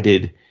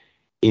divided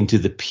into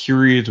the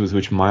periods with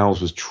which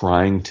Miles was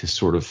trying to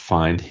sort of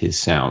find his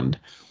sound,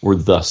 or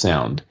the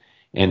sound.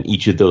 And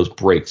each of those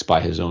breaks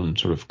by his own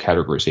sort of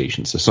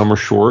categorization. So some are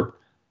short,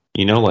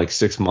 like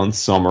 6 months.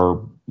 Some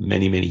are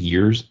many, many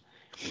years.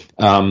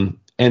 And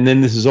then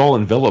this is all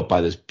enveloped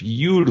by this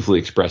beautifully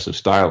expressive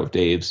style of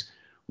Dave's,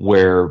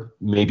 where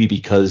maybe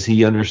because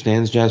he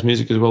understands jazz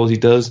music as well as he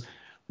does,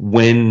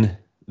 when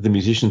the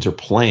musicians are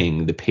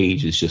playing, the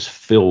page is just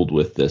filled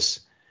with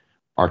this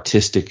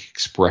artistic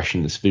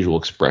expression, this visual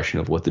expression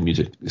of what the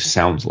music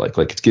sounds like.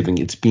 Like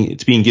it's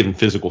being given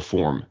physical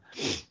form.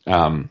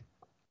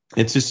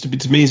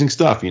 It's amazing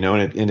stuff,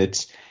 and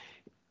it's,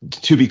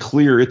 to be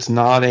clear, it's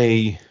not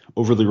a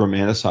overly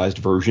romanticized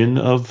version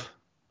of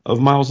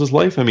Miles's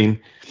life. I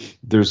mean,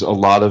 there's a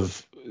lot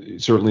of,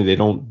 certainly they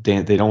don't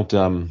dance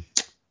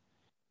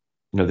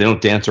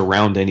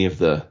around any of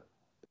the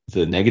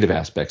negative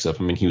aspects of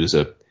him. I mean, he was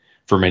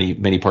for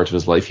many parts of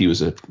his life, he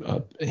was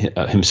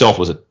himself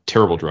was a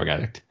terrible drug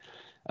addict.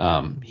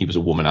 He was a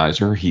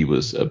womanizer. He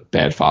was a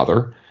bad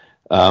father.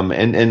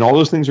 And all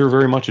those things are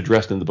very much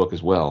addressed in the book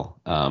as well.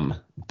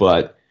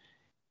 But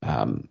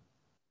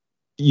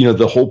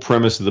the whole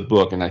premise of the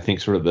book, and I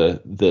think sort of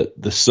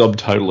the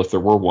subtitle, if there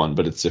were one,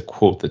 but it's a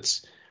quote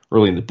that's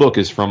early in the book,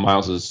 is from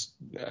Miles's,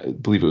 I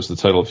believe it was the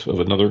title of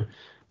another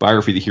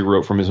biography that he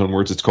wrote from his own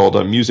words. It's called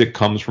Music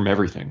Comes from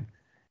Everything.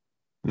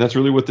 And that's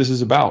really what this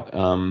is about.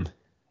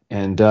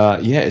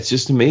 It's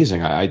just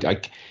amazing.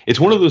 It's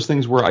one of those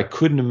things where I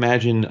couldn't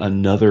imagine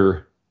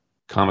another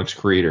comics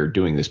creator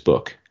doing this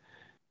book,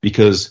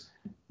 because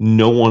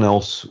no one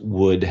else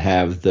would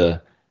have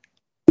the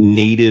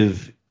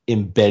native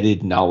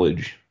embedded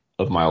knowledge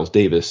of Miles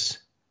Davis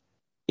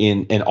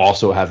and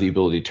also have the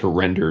ability to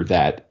render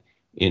that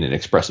in an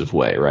expressive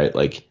way, right?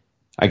 Like,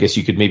 I guess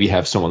you could maybe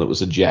have someone that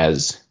was a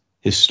jazz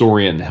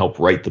historian help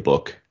write the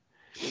book,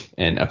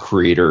 and a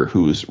creator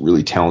who's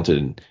really talented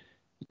and,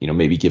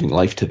 maybe giving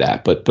life to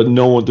that. But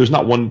no one, there's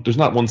not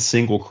one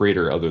single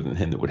creator other than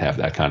him that would have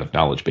that kind of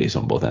knowledge base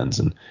on both ends.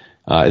 And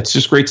it's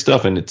just great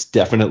stuff, and it's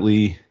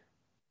definitely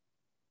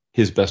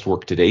his best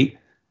work to date.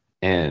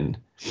 And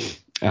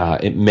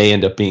it may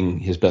end up being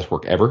his best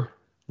work ever,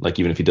 like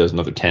even if he does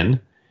another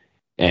 10.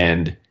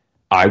 And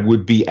I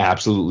would be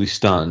absolutely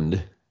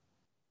stunned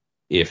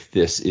if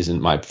this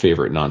isn't my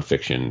favorite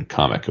nonfiction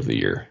comic of the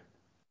year,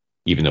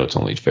 even though it's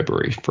only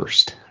February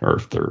 1st or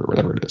 3rd or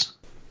whatever it is.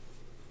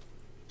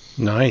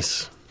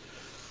 Nice.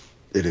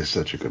 It is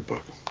such a good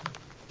book.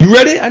 You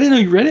read it? I didn't know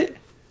you read it.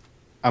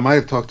 I might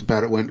have talked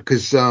about it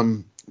because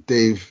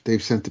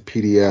Dave sent the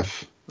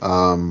PDF.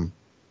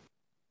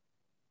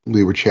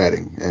 We were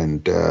chatting,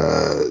 and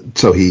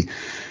so he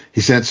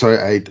sent. So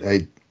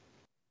I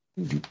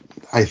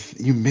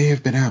you may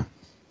have been out.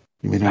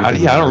 You may not. I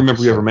don't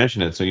remember you ever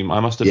mentioned it. So I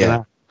must have been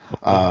out.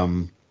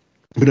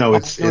 No,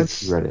 read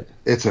it.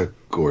 it's a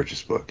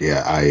gorgeous book.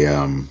 Yeah, I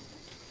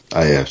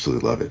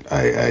absolutely love it.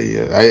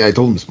 I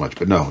told him as much,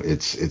 but no,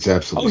 it's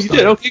absolutely. Oh, you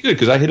did? Okay, good.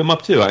 Because I hit him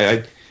up too.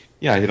 I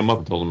hit him up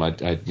and told him I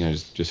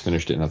just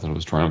finished it and I thought it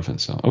was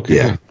triumphant. So okay,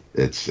 Yeah,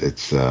 great.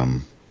 it's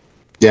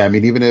yeah. I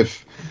mean, even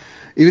if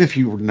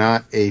you're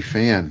not a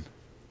fan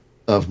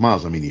of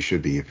Miles, I mean, you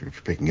should be if you're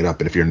picking it up.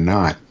 But if you're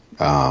not,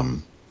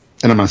 and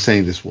I'm not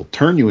saying this will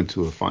turn you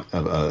into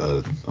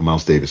a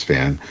Miles Davis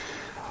fan,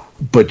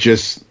 but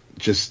just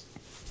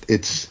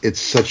it's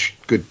such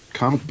good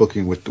comic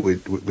booking with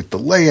the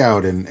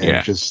layout and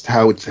just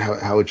how it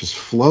just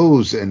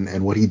flows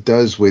and what he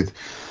does with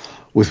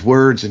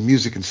words and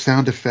music and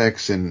sound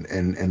effects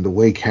and the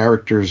way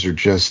characters are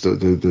just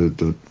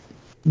the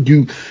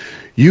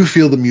you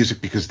feel the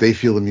music because they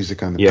feel the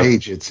music on the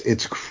page.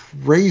 It's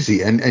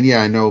crazy. And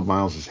yeah, I know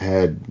Miles has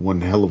had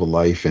one hell of a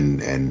life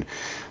and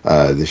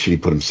the shit he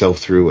put himself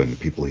through and the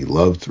people he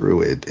loved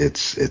through.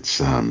 It's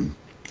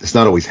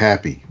not always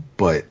happy,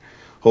 but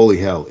holy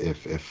hell,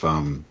 if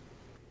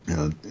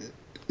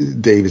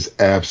Dave is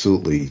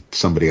absolutely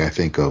somebody I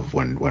think of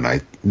when I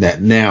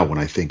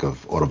think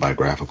of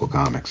autobiographical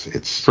comics.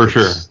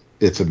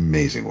 It's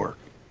amazing work.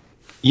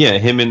 Yeah,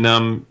 him and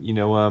God,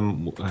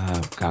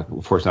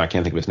 unfortunately I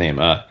can't think of his name.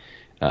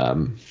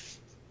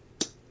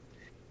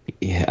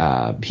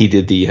 He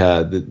did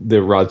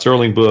the Rod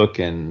Serling book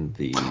and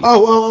the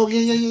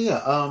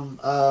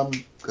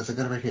because I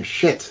got it right here.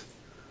 Shit.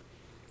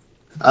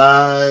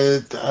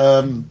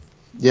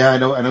 Yeah, I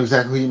know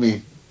exactly who you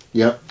mean.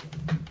 Yep.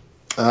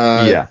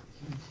 Yeah.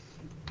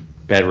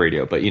 Bad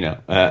radio, but man,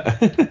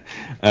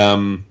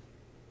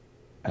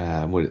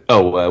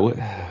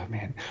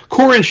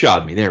 Corin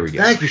Shodme. There we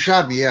go. Thank you,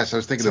 Shodme. Yes, I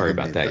was thinking. Sorry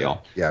about that,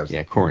 y'all.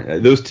 Yeah,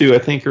 Corin. Those two, I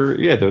think,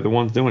 they're the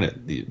ones doing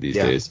it these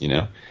days.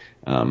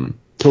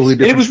 Totally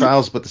different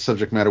styles, but the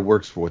subject matter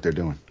works for what they're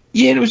doing.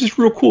 Yeah, and it was just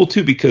real cool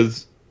too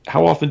because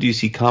how often do you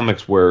see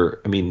comics where,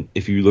 I mean,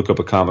 if you look up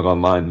a comic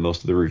online,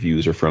 most of the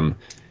reviews are from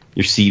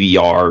your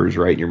CBRs,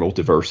 right? Your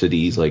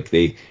Multiversities,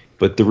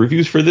 but the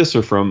reviews for this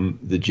are from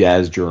the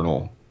Jazz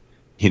Journal,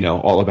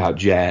 all about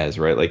jazz,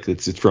 right? Like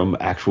it's from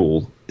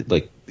actual,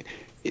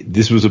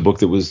 this was a book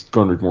that was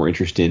garnered more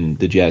interest in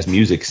the jazz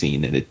music scene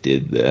than it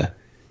did the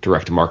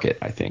direct market,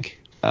 I think,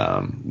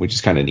 which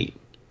is kind of neat.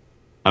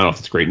 I don't know if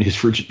it's great news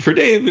for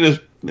Dave and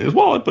his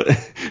wallet, but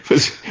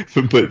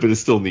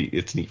it's still neat.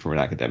 It's neat from an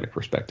academic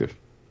perspective.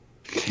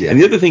 Yeah. And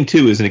the other thing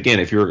too is, and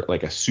again, if you're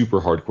like a super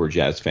hardcore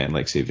jazz fan,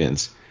 like say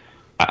Vince,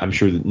 I'm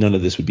sure that none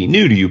of this would be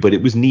new to you, but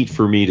it was neat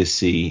for me to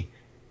see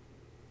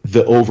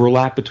the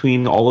overlap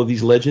between all of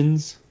these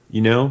legends,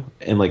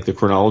 and like the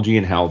chronology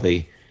and how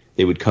they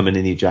would come in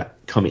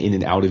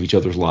and out of each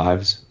other's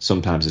lives,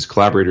 sometimes as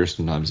collaborators,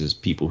 sometimes as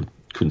people who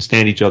couldn't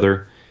stand each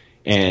other,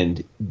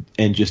 and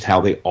just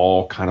how they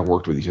all kind of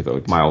worked with each other.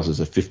 Like Miles is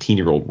a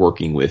 15-year-old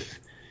working with,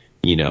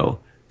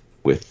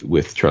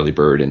 with Charlie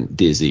Bird and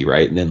Dizzy,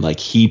 right? And then like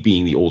he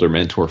being the older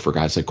mentor for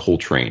guys like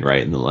Coltrane,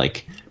 right? And then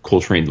like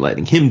Coltrane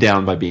letting him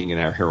down by being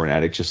an heroin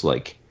addict, just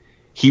like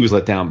he was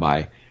let down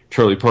by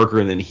Charlie Parker,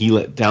 and then he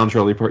let down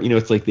Charlie Parker.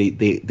 It's like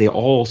they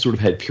all sort of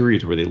had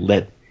periods where they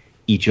let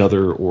each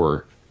other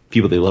or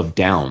people they loved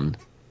down,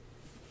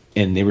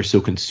 and they were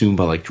so consumed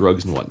by like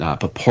drugs and whatnot.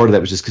 But part of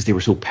that was just because they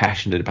were so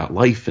passionate about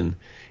life, and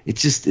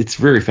it's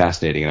very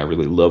fascinating. And I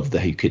really love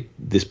that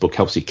this book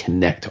helps you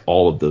connect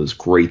all of those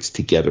greats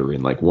together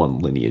in like one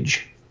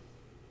lineage.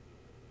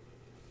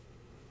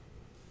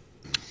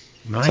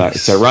 Nice. So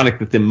it's ironic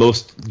that the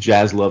most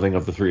jazz loving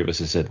of the three of us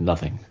has said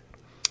nothing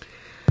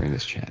during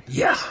this chat.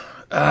 Yeah.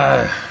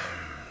 I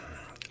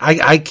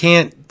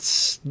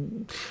can't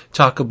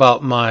talk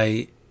about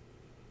my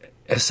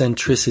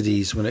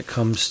eccentricities when it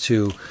comes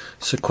to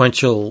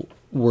sequential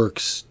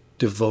works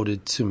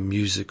devoted to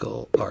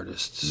musical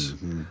artists.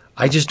 Mm-hmm.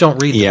 I just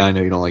don't read them. Yeah, I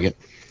know you don't like it.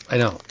 I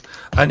know.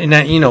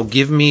 And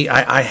give me,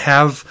 I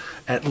have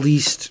at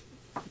least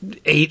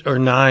 8 or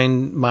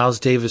 9 Miles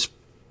Davis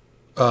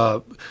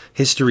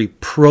history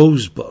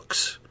prose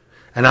books,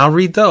 and I'll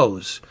read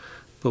those.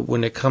 But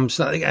when it comes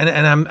to,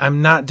 and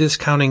I'm not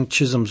discounting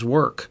Chisholm's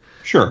work.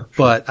 Sure.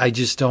 But I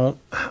just don't.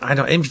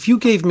 And if you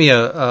gave me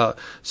a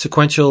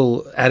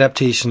sequential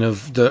adaptation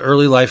of the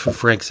early life of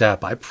Frank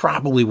Zappa, I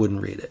probably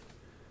wouldn't read it.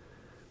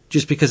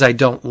 Just because I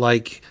don't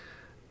like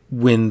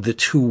when the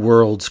two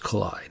worlds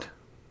collide.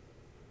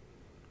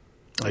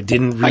 I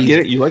didn't read. I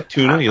get it. You like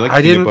tuna. You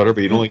like peanut butter,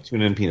 but you don't like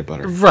tuna and peanut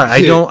butter. Right.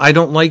 I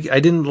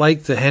didn't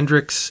like the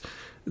Hendrix,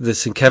 the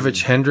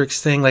Sienkiewicz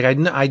Hendrix thing. Like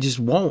I just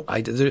won't.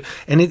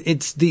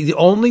 It's the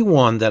only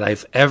one that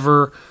I've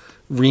ever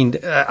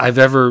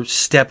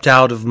stepped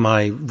out of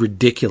my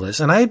ridiculous,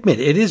 and I admit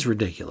it is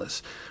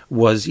ridiculous,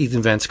 was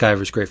Ethan Van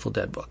Sciver's Grateful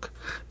Dead book,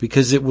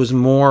 because it was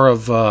more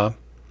of an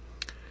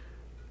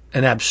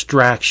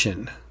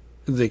abstraction.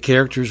 The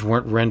characters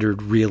weren't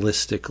rendered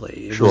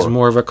realistically. It was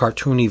more of a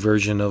cartoony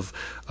version of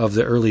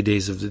the early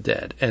days of the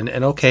Dead. And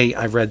okay,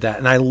 I read that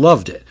and I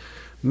loved it.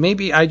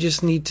 Maybe I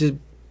just need to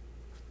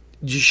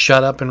just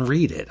shut up and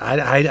read it.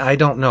 I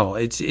don't know.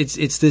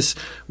 It's this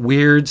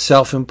weird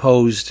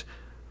self-imposed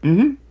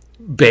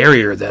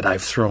barrier that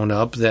I've thrown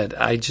up that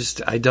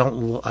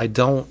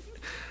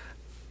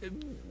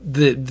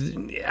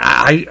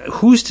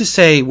who's to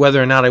say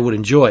whether or not I would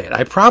enjoy it?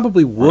 I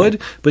probably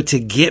would, but to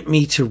get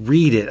me to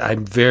read it,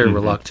 I'm very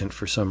reluctant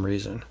for some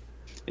reason.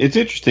 It's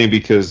interesting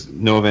because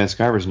Noah Van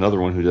Sciver is another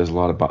one who does a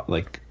lot about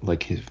like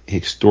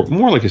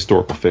more like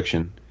historical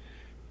fiction,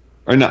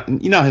 or not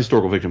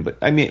historical fiction, but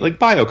I mean like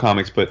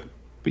biocomics, but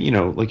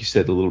like you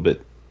said, a little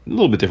bit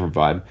different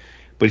vibe.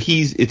 But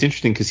it's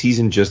interesting because he's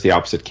in just the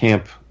opposite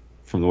camp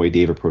from the way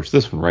Dave approached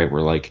this one, right?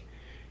 Where like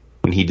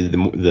when he did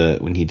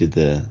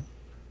the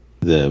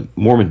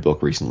Mormon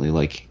book recently,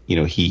 like,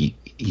 he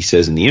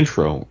says in the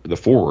intro, the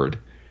foreword,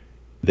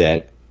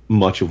 that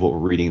much of what we're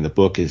reading in the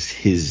book is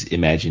his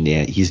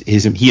imagination.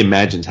 He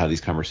imagines how these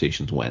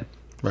conversations went.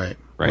 Right.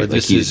 Right.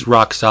 This is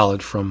rock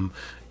solid from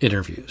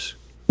interviews.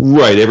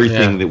 Right.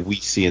 Everything that we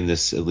see in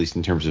this, at least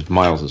in terms of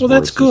Miles' well,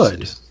 that's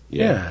good.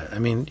 Yeah. I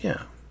mean,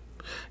 yeah.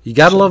 You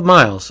got to love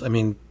Miles. I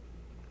mean,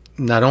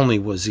 not only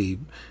was he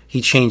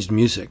changed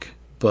music,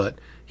 but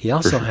he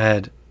also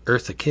had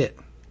Eartha Kitt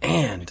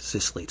and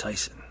Cicely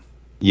Tyson.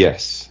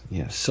 Yes.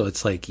 So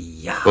it's like,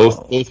 yeah.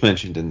 Both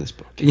mentioned in this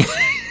book.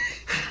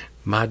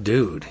 My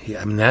dude.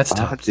 Yeah, I mean, that's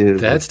top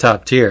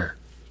tier.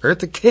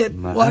 Eartha Kitt,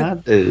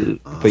 what? Dude.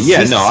 But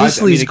yeah,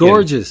 Cicely's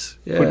gorgeous.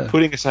 Yeah.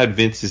 Putting aside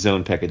Vince's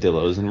own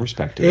peccadillos and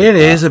respect to it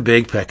is a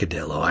big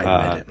peccadillo,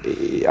 I admit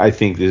it. I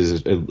think this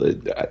is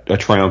a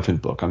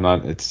triumphant book. I'm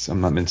not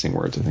mincing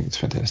words. I think it's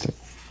fantastic.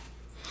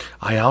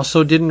 I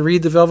also didn't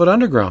read the Velvet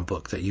Underground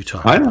book that you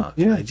talked about.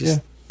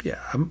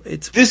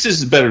 This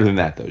is better than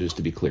that, though. Just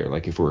to be clear,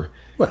 like if we're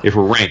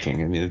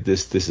ranking, I mean,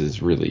 this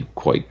is really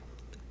quite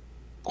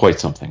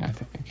something, I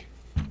think.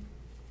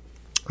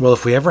 Well,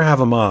 if we ever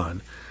have him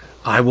on,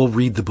 I will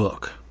read the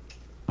book.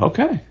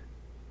 Okay,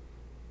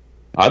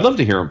 I'd love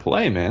to hear him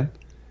play, man.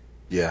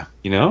 Yeah,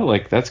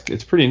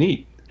 it's pretty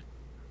neat.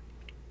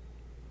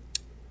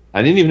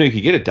 I didn't even know you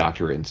could get a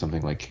doctorate in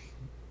something like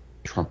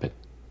trumpet.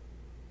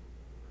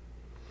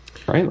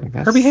 Right?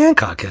 Herbie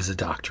Hancock has a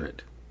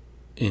doctorate.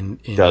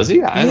 Does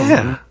he? I don't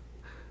know.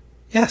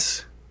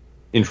 Yes.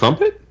 In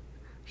trumpet?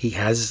 He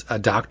has a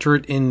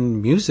doctorate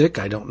in music.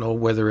 I don't know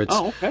whether it's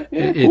okay.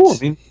 Yeah, cool. I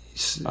mean,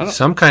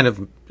 some kind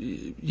of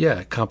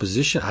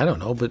composition. I don't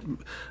know, but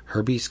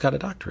Herbie's got a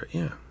doctorate.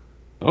 Yeah.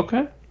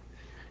 Okay.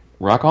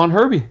 Rock on,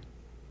 Herbie.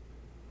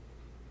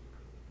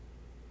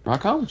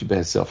 Rock on with your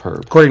bad self,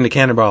 Herb. According to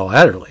Cannonball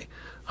Adderley,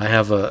 I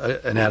have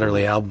an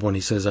Adderley album when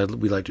he says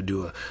we like to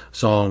do a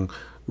song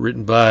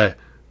written by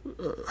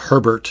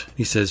Herbert.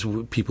 He says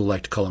people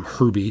like to call him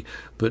Herbie,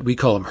 but we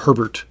call him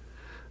Herbert.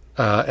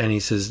 And he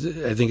says,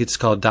 I think it's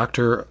called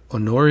Dr.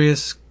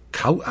 Honorius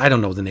Cow. I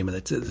don't know the name of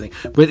that thing.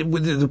 But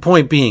the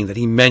point being that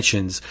he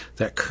mentions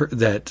that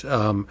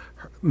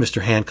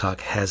Mr.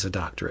 Hancock has a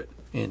doctorate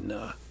in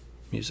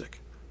music.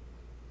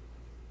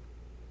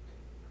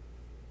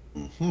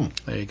 Mm-hmm.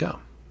 There you go.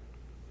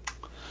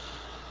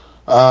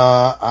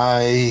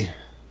 I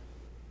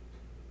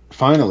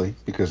finally,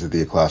 because of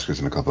the Oscars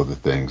and a couple other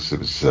things, it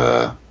was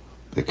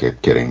they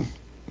kept getting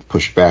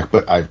pushed back.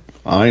 But I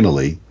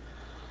finally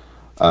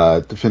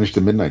to finish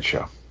the Midnight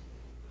Show,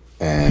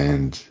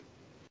 and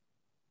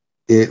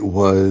it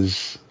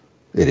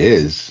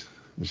is.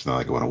 It's not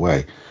like it went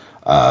away.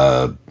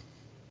 A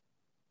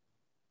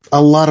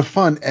lot of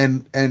fun,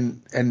 and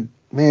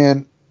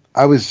man,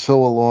 I was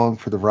so along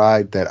for the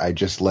ride that I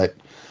just let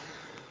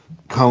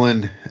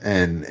Cullen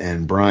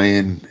and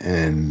Brian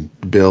and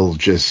Bill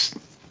just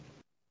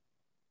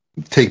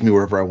take me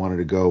wherever I wanted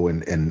to go,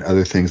 and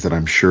other things that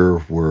I'm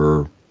sure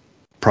were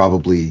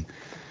probably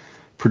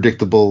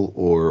predictable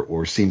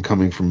or seemed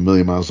coming from a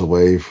million miles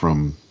away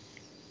from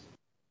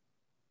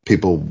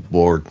people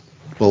more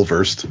well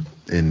versed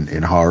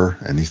in horror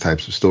and these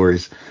types of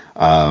stories.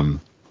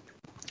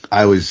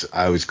 I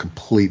was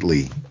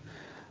completely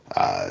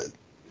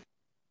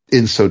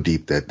in so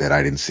deep that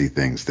I didn't see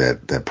things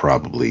that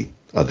probably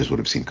others would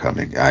have seen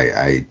coming.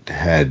 I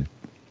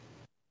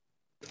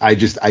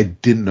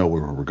didn't know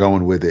where we were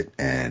going with it,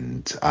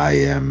 and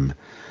I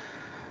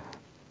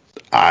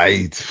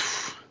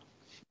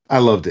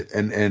loved it,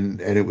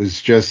 and it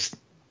was just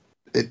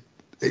it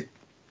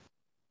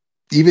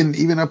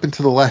even up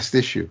into the last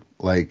issue,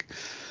 like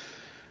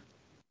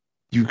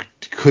you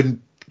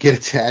couldn't get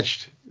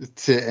attached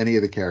to any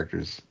of the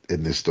characters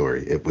in this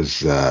story. It was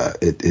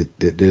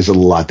there's a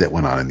lot that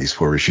went on in these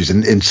 4 issues,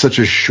 and in such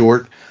a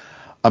short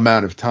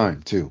amount of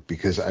time too,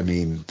 because I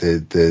mean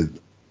the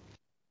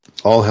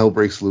all hell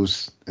breaks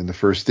loose in the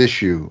first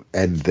issue,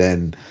 and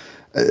then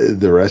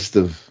the rest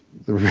of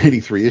the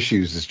remaining 3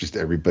 issues is just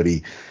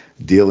everybody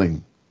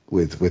dealing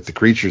with the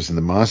creatures and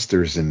the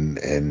monsters, and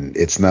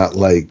it's not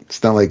like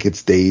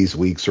it's days,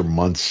 weeks, or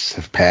months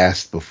have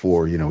passed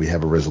before we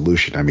have a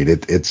resolution. I mean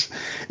it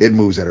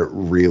moves at a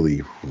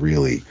really,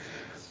 really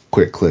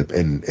quick clip,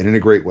 and in a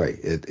great way.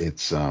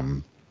 It's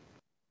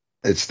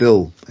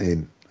still, I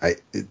mean,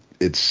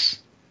 it's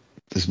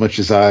as much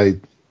as I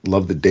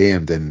love The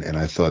Damned, and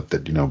I thought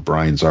that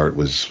Brian's art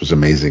was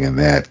amazing in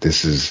that.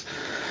 This is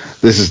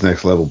this is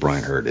next level,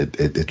 Brian Hurd.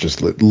 It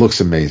just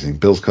looks amazing.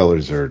 Bill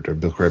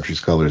Crabtree's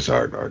colors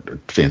are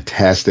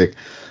fantastic.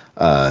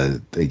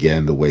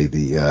 Again, the way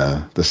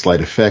the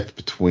slight effect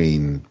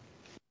between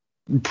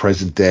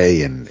present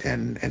day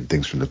and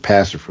things from the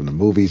past or from the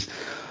movies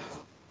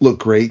look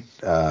great,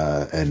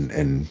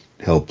 and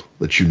help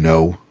let you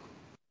know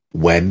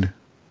when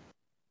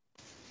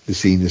the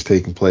scene is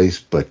taking place.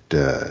 But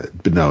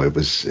no,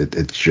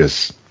 it's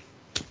just,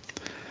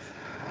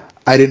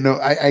 I didn't know.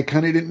 I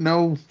kind of didn't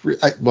know.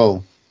 I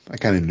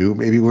kind of knew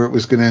maybe where it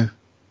was going to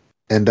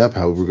end up,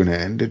 how we were going to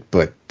end it,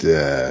 but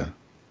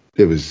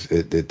it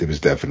was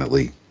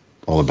definitely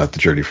all about the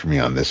journey for me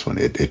on this one.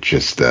 It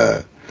just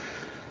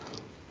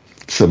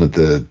some of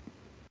the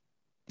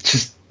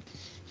just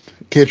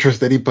can't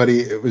trust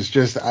anybody. It was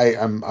just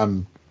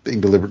I'm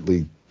being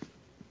deliberately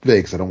vague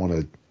because I don't want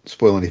to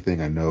spoil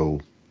anything. I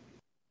know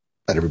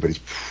that everybody's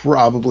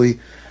probably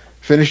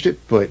finished it,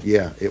 but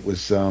yeah, it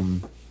was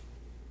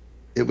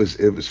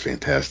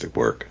fantastic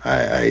work.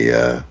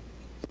 I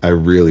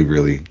really,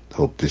 really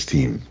hope this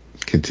team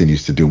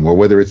continues to do more,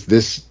 whether it's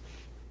this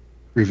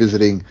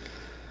revisiting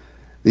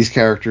these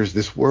characters,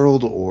 this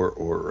world,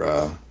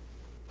 or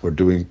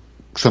doing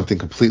something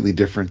completely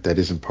different that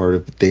isn't part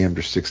of Damned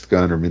or Sixth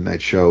Gun or Midnight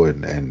Show.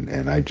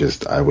 And I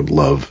would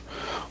love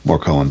more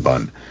Cullen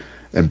Bunn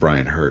and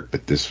Brian Hurt,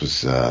 but this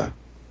was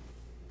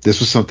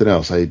something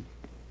else. If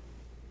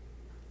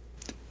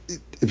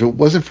it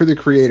wasn't for the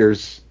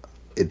creators,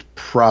 it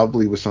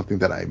probably was something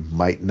that I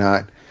might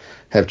not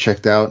have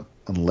checked out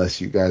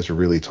unless you guys are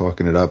really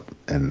talking it up.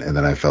 And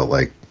then I felt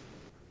like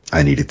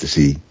I needed to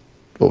see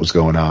what was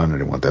going on. I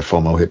didn't want that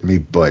FOMO hitting me.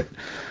 But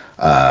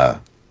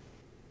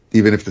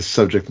even if the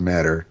subject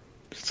matter,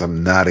 since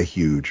I'm not a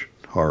huge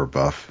horror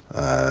buff,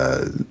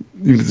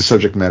 even if the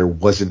subject matter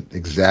wasn't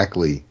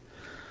exactly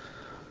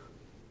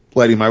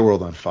lighting my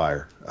world on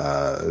fire,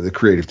 the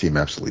creative team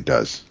absolutely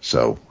does.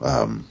 So,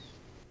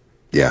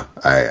 yeah,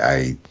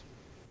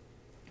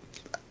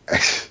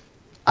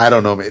 I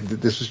don't know, man.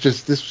 This was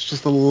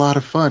just a lot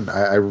of fun.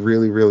 I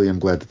really, really am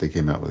glad that they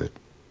came out with it.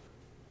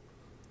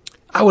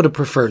 I would have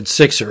preferred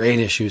 6 or 8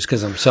 issues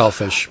because I'm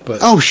selfish, but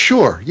oh,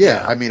 sure,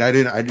 yeah. I mean, I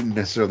didn't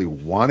necessarily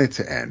want it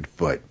to end,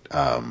 but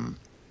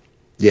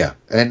yeah.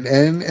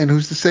 And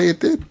who's to say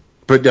it did?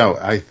 But no,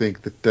 I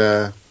think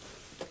that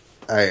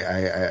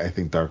I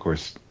think Dark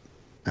Horse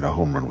had a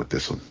home run with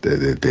this one.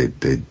 They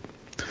did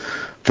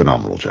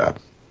phenomenal job.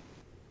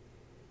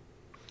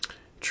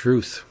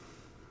 Truth.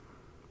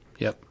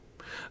 Yep.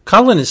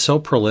 Colin is so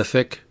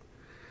prolific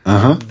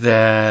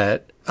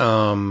that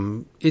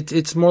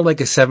it's more like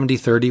a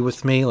 70-30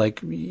 with me. Like,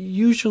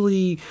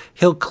 usually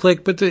he'll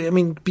click, but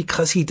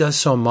because he does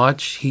so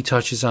much, he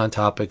touches on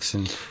topics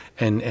and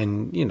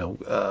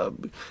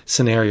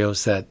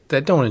scenarios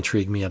that don't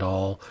intrigue me at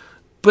all.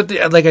 But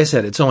like I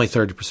said, it's only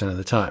 30% of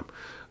the time.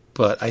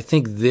 But I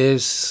think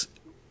this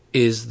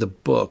is the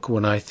book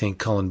when I think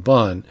Cullen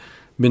Bunn,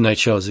 Midnight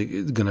Show, is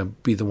going to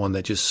be the one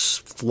that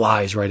just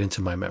flies right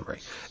into my memory,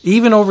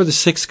 even over the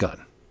Sixth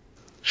Gun.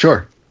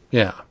 Sure.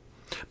 Yeah,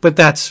 but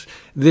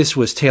this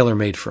was tailor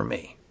made for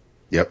me.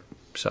 Yep.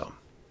 So,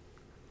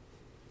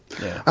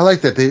 yeah, I like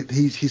that.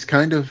 He's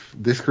kind of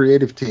this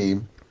creative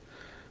team.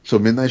 So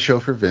Midnight Show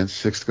for Vince,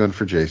 Sixth Gun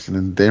for Jason,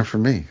 and Dan for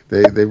me.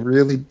 They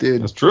really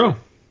did. That's true.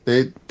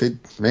 They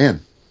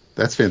man,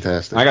 that's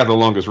fantastic. I got the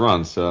longest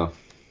run, so. All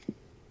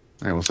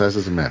right, well, size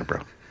doesn't matter, bro.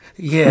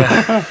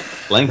 Yeah.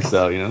 Length,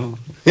 though, you know.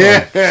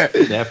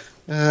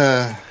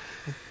 Yeah.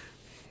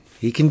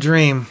 He can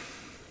dream.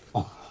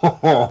 It's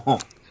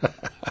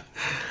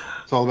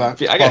all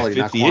about I got quality,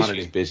 50 not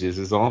quantity. issues, bitches,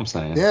 is all I'm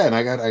saying. Yeah, and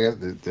I got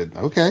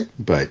okay,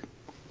 but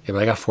Yeah,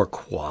 but I got 4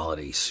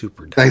 quality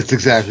super. That's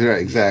exactly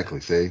right.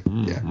 Exactly. See,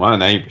 yeah. Wow,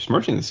 now you're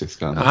besmirching the Sixth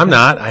Gun. I'm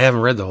not. I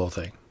haven't read the whole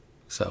thing,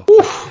 so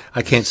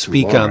I can't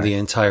speak on right. the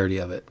entirety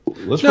of it.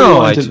 Let's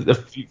rewind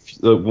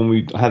to when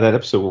we had that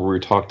episode where we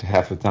talked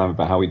half the time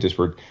about how we just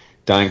were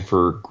dying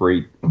for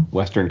great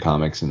Western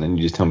comics, and then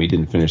you just tell me you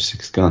didn't finish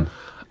Sixth Gun.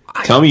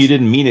 Tell me you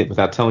didn't mean it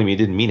without telling me you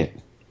didn't mean it.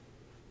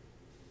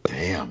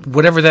 Damn.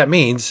 Whatever that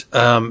means.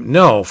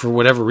 No, for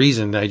whatever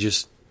reason, I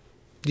just,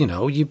 you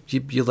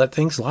let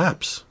things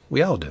lapse.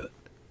 We all do it.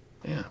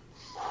 Yeah.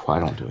 I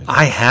don't do it.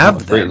 I have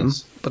them,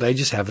 greatness. but I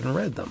just haven't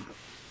read them.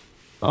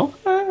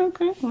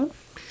 Okay. Well,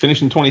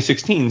 finished in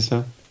 2016,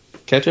 so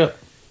catch up.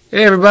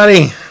 Hey,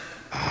 everybody.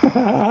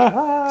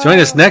 Join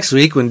us next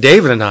week when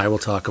David and I will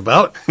talk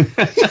about.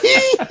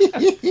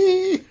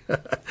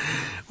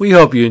 We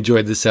hope you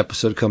enjoyed this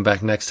episode. Come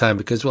back next time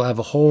because we'll have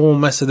a whole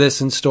mess of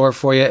this in store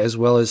for you as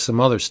well as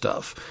some other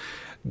stuff.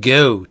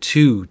 Go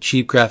to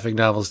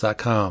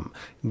cheapgraphicnovels.com.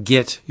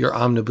 Get your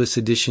omnibus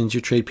editions,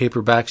 your trade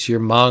paperbacks, your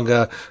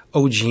manga,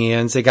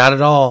 OGNs. They got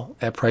it all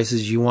at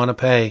prices you want to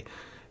pay.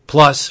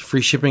 Plus,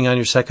 free shipping on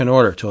your second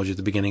order. Told you at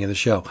the beginning of the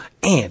show.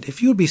 And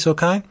if you would be so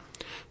kind,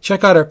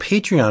 check out our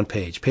Patreon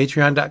page,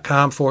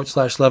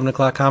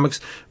 patreon.com/11o'clockcomics.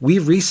 We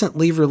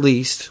recently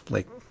released,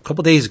 like a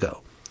couple days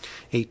ago,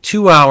 a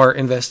 2-hour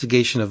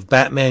investigation of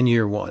Batman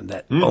Year One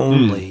that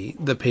only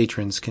the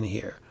patrons can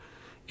hear.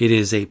 It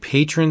is a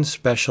patron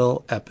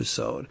special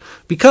episode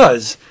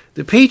because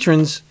the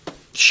patrons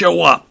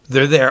show up.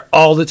 They're there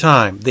all the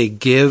time. They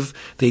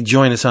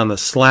join us on the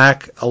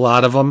Slack, a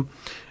lot of them,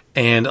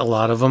 and a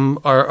lot of them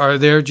are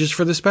there just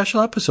for the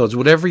special episodes.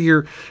 Whatever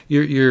your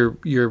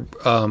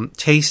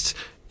taste,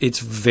 it's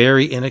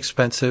very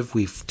inexpensive.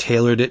 We've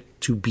tailored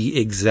it to be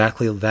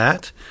exactly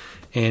that.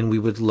 And we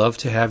would love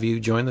to have you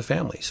join the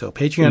family. So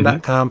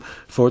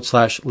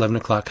patreon.com/11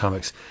 o'clock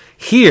comics.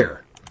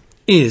 Here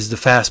is the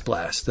Fast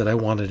Blast that I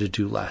wanted to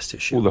do last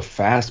issue. Oh, the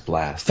Fast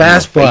Blast.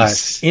 Fast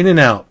Blast. In and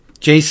out.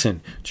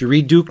 Jason, did you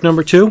read Duke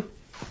number 2?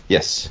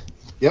 Yes.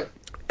 Yep.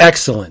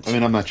 Excellent. I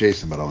mean, I'm not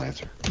Jason, but I'll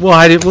answer. Well,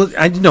 I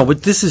know,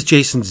 but this is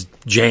Jason's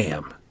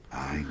jam.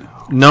 I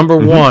know. Number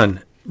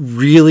 1,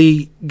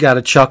 really got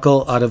a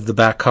chuckle out of the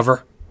back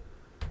cover.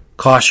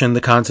 Caution,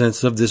 the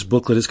contents of this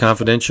booklet is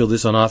confidential.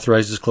 This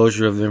unauthorized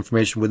disclosure of the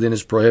information within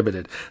is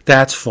prohibited.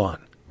 That's fun,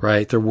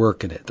 right? They're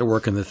working it. They're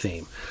working the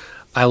theme.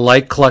 I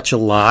like Clutch a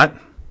lot.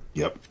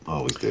 Yep,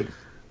 always did.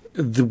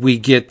 We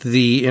get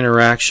the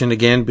interaction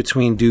again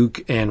between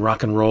Duke and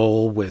Rock and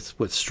Roll with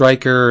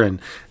Stryker,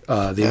 and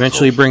they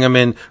eventually bring him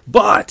in.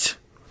 But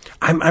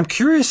I'm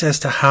curious as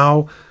to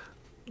how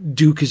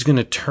Duke is going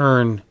to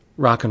turn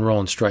Rock and Roll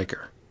and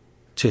Stryker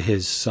to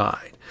his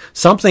side.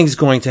 Something's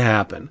going to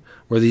happen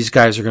where these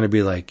guys are going to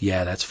be like,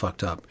 yeah, that's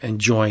fucked up,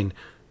 and join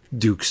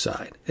Duke's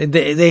side.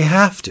 They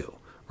have to,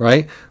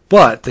 right?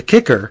 But the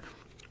kicker,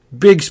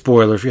 big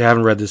spoiler if you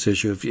haven't read this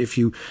issue, if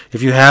you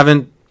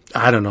haven't,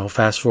 I don't know,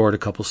 fast forward a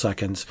couple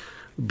seconds,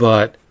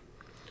 but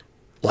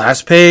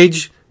last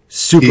page,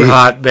 super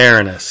hot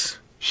Baroness.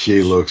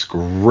 She looks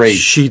great.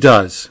 She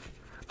does.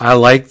 I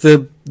like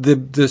the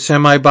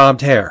semi-bobbed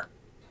hair.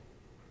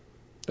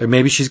 Or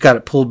maybe she's got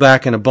it pulled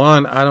back in a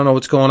bun. I don't know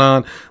what's going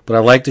on, but I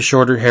like the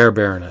shorter hair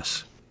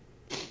Baroness.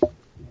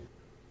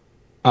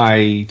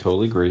 I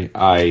totally agree.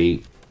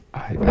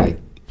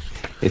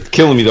 It's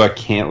killing me though. I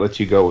can't let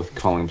you go with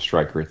calling him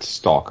Stryker. It's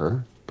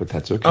Stalker, but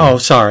that's okay. Oh,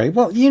 sorry.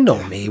 Well, you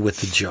know me with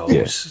the jokes.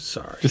 Yeah.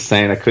 Sorry. Just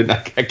saying, I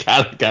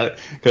gotta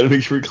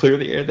make sure we clear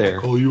the air there.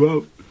 Call you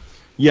out.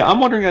 Yeah, I'm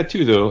wondering that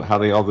too, though, how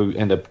they all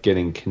end up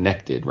getting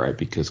connected, right?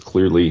 Because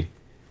clearly,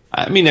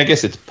 I mean, I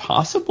guess it's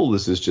possible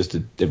this is just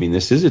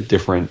this is a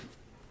different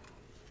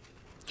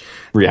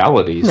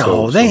reality.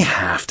 No, they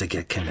have to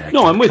get connected.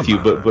 No, I'm with you,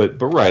 but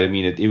right. I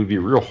mean, it would be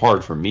real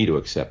hard for me to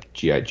accept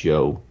G.I.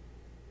 Joe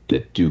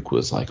that Duke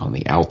was like on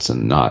the outs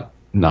and not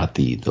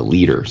the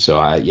leader. So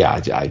I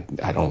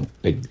don't.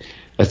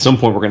 At some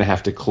point, we're going to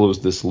have to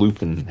close this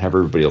loop and have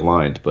everybody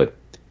aligned. But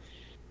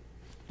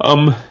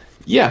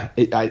yeah,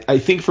 I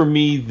think for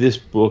me, this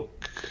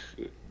book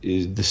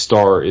is the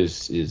star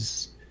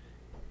is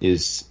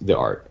the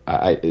art.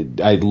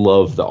 I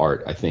love the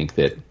art. I think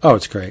that. Oh,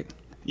 it's great.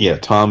 Yeah,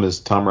 Tom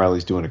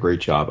Riley's doing a great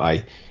job.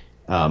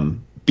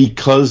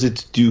 Because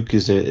it's Duke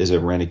as a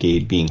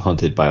renegade being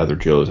hunted by other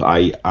Joes.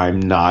 I'm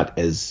not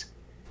as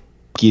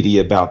giddy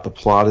about the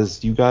plot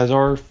as you guys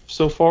are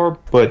so far,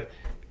 but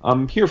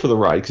I'm here for the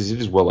ride because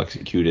it is well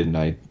executed, and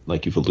I,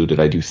 like you've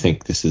alluded, I do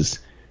think this is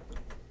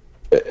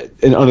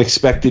an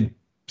unexpected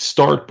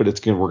start, but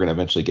we're going to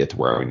eventually get to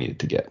where we need it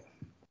to get.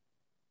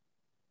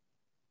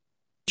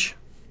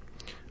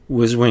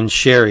 Was when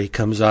Sherry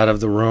comes out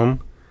of the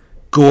room.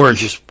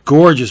 Gorgeous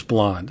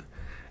blonde,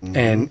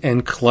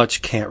 and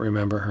Clutch can't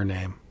remember her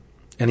name,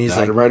 and he's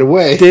like, right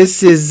away.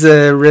 This is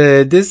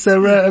and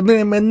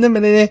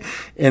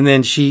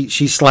then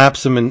she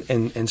slaps him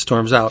and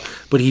storms out.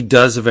 But he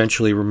does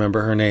eventually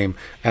remember her name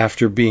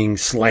after being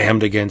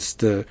slammed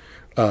against a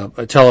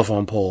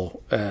telephone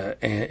pole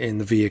in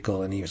the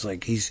vehicle, and he was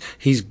like, he's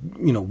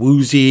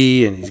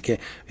woozy, and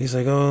he's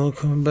like, oh,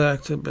 come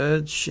back to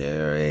bed,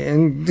 Sherry,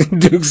 and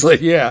Duke's like,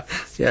 yeah,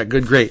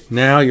 good, great,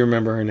 now you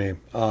remember her name,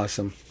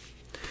 awesome.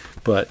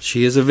 But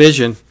she is a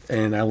vision,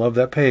 and I love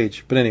that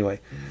page. But anyway,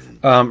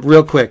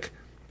 real quick,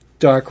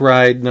 Dark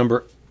Ride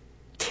number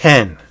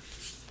 10.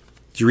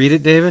 Did you read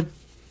it, David?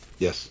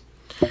 Yes.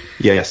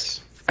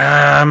 Yes.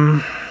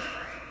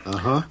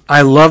 I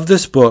love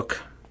this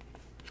book.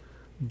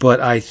 But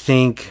I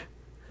think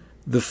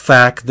the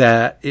fact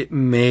that it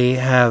may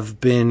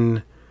have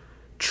been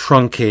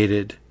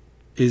truncated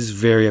is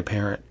very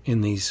apparent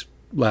in these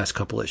last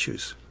couple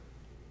issues.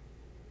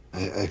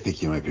 I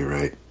think you might be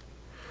right.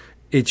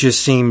 It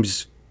just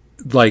seems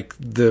like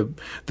the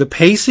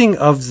pacing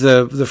of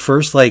the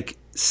first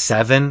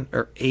 7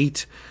 or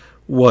 8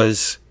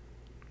 was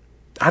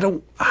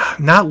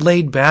not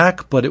laid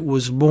back, but it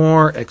was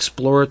more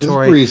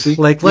exploratory. It's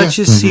breezy. Let's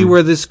just see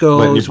where this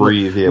goes.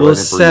 We'll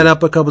set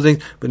up a couple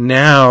things. But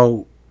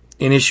now,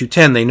 in issue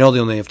 10, they know they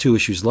only have 2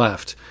 issues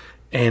left.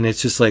 And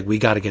it's just like, we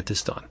got to get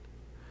this done.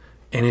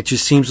 And it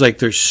just seems like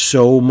there's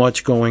so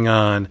much going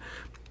on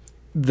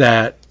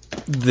that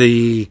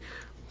the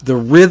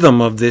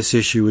rhythm of this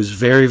issue is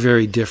very,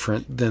 very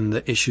different than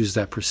the issues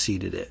that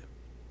preceded it.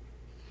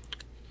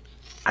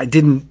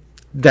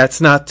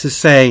 That's not to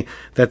say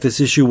that this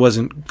issue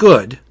wasn't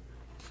good,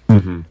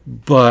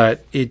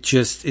 but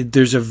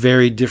there's a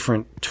very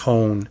different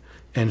tone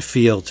and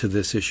feel to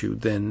this issue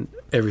than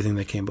everything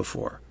that came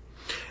before.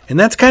 And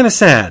that's kind of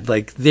sad.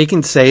 Like, they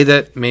can say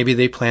that maybe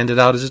they planned it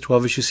out as a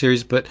 12-issue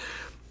series, but,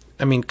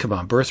 I mean, come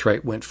on,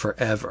 Birthright went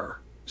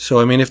forever. So,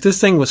 I mean, if this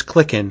thing was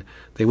clicking,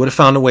 they would have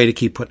found a way to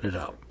keep putting it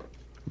out.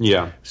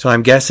 Yeah. So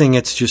I'm guessing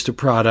it's just a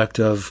product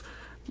of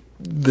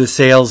the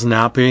sales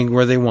not being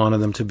where they wanted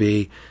them to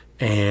be,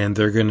 and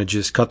they're going to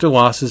just cut their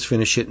losses,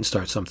 finish it, and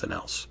start something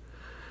else.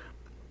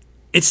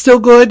 It's still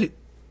good.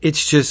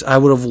 It's just I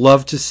would have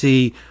loved to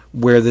see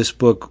where this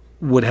book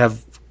would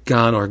have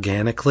gone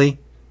organically.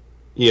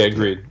 Yeah,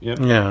 agreed. Yep.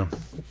 Yeah.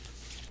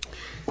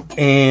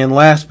 And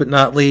last but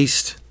not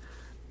least,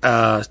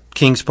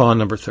 King Spawn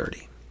number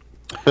 30.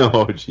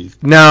 Oh, jeez.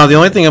 Now, the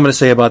only thing I'm going to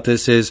say about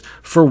this is,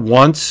 for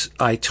once,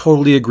 I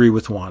totally agree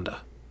with Wanda.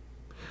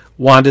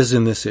 Wanda's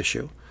in this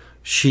issue.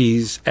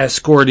 She's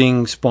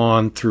escorting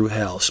Spawn through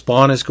hell.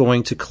 Spawn is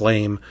going to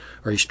claim,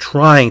 or he's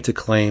trying to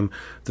claim,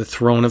 the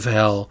throne of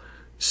hell,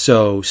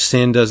 so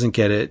Sin doesn't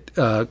get it,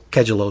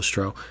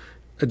 Cagliostro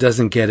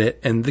doesn't get it,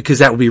 and because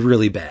that would be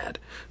really bad.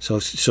 So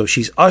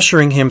she's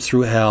ushering him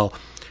through hell,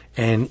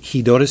 and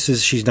he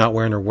notices she's not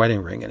wearing her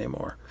wedding ring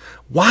anymore.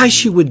 Why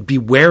she would be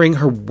wearing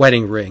her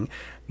wedding ring,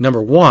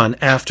 number one,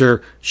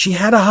 after she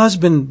had a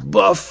husband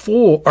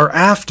before or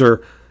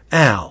after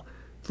Al.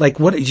 Like,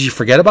 what, did you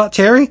forget about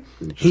Terry?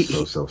 He's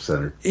so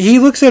self-centered. He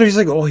looks at her, he's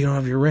like, oh, you don't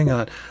have your ring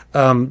on.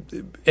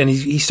 And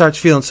he starts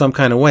feeling some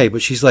kind of way,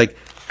 but she's like,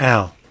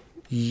 Al,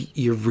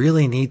 you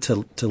really need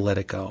to let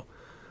it go.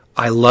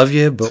 I love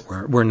you, but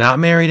we're not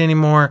married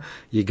anymore.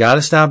 You got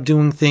to stop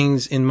doing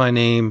things in my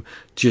name.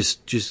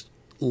 Just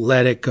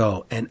let it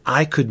go. And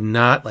I could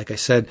not, like I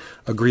said,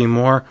 agree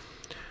more.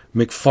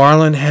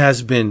 McFarlane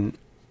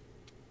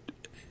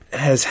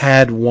has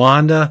had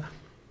Wanda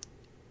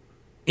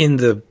in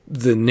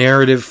the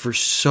narrative for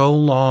so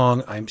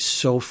long. I'm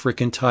so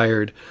freaking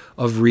tired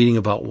of reading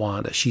about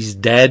Wanda. She's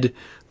dead.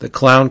 The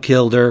clown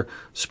killed her.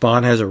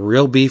 Spawn has a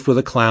real beef with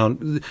a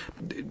clown.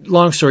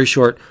 Long story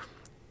short,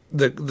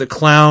 the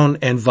clown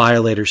and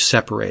Violator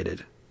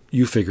separated.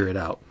 You figure it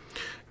out.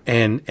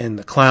 And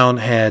the clown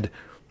had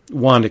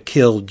Wanda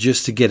killed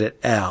just to get at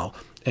Al.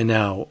 And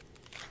now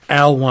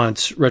Al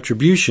wants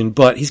retribution,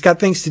 but he's got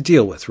things to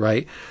deal with,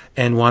 right?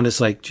 And Wanda's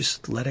like,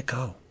 just let it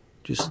go.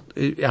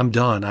 I'm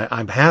done.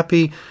 I'm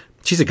happy.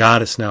 She's a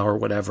goddess now or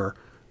whatever.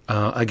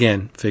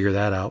 Again, figure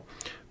that out.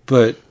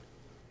 But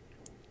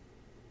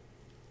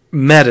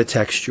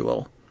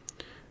metatextual.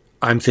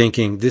 I'm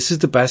thinking this is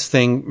the best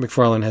thing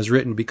McFarlane has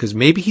written, because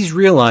maybe he's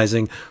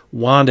realizing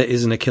Wanda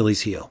is an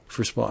Achilles heel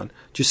for Spawn.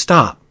 Just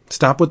stop.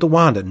 Stop with the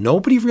Wanda.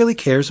 Nobody really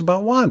cares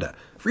about Wanda.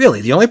 Really,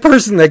 the only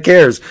person that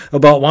cares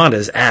about Wanda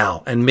is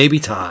Al and maybe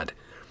Todd.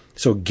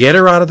 So get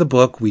her out of the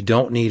book. We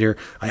don't need her.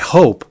 I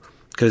hope,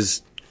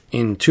 because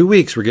in 2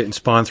 weeks we're getting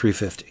Spawn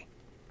 350.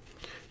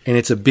 And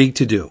it's a big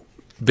to-do.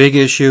 Big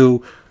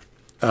issue.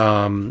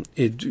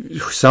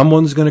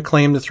 Someone's going to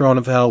claim the throne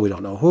of hell. We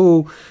don't know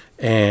who.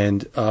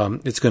 And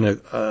it's going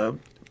to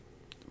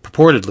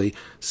purportedly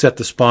set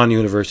the Spawn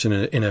universe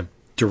in a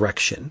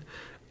direction.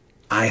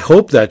 I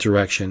hope that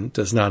direction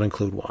does not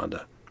include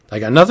Wanda. I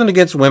got nothing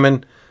against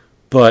women,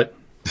 but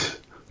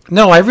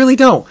no, I really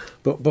don't.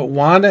 But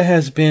Wanda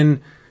has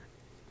been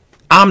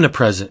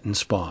omnipresent in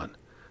Spawn.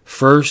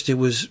 First, it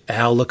was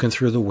Al looking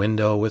through the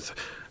window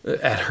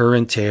at her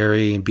and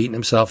Terry and beating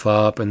himself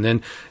up, and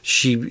then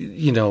she,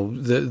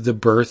 the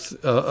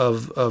birth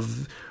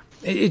of.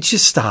 It's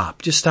just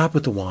stop. Just stop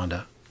with the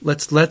Wanda.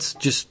 Let's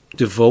just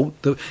devote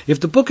if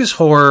the book is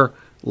horror,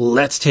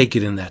 let's take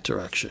it in that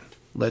direction.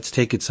 Let's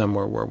take it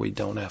somewhere where we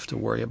don't have to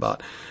worry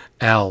about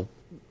Al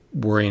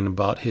worrying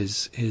about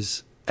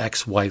his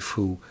ex-wife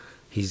who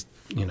he's,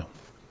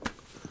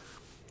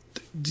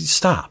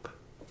 stop.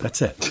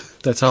 That's it.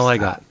 That's all I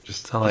got.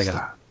 That's all I got.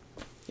 Stop.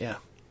 Yeah.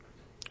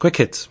 Quick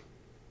hits.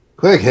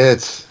 Quick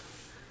hits.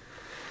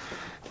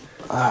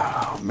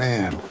 Oh,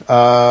 man.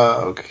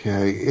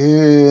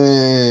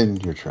 Okay. In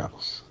your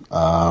travels.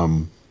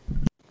 You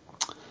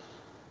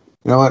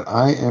know what?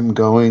 I am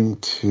going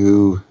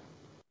to...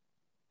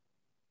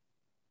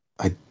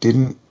 I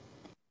didn't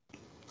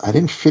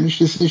finish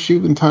this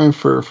issue in time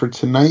for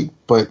tonight,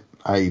 but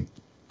I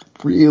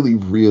really,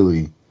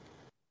 really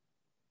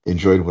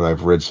enjoyed what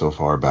I've read so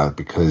far about it,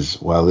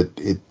 because while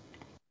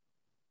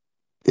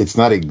it's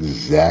not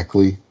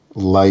exactly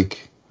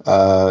like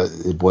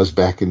it was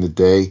back in the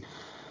day,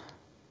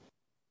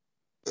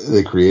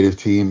 the creative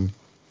team,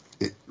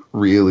 it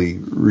really,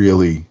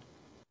 really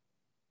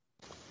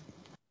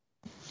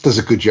does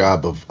a good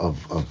job of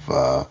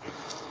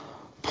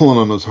pulling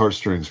on those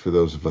heartstrings for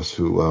those of us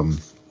who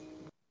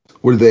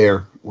were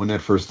there when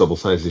that first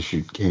double-sized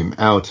issue came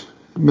out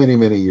many,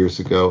 many years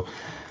ago.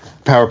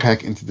 Power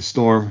Pack Into the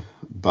Storm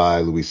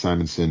by Louise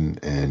Simonson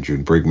and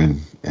June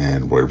Brigman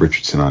and Roy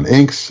Richardson on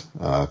inks.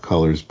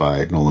 Colors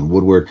by Nolan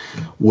Woodard.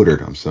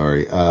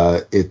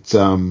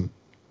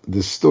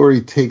 The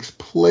story takes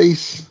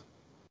place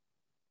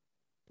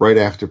right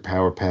after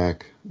Power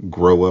Pack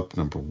Grow Up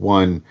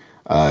 #1.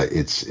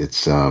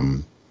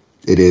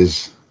 It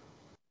is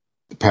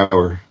the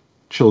Power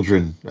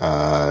children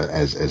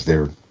as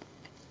their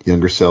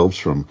younger selves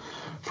from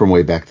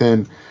way back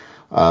then.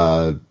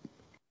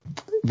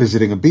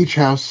 visiting a beach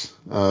house,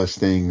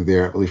 staying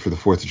there early for the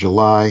 4th of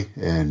July,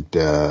 and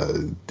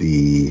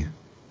the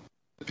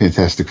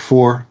Fantastic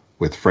Four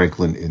with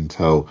Franklin in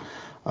tow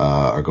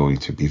are going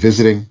to be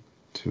visiting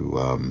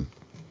to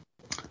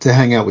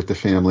hang out with the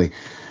family.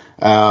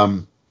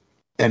 And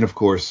of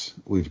course,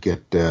 we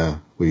get the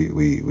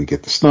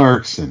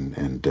Snarks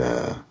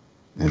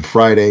and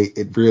Friday.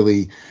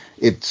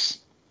 It's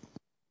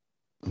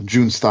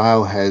June's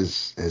style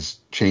has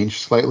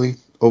changed slightly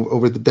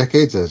over the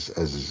decades, as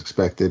is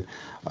expected.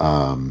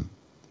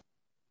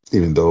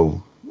 Even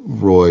though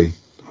Roy,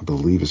 I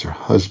believe, is her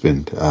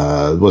husband,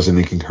 wasn't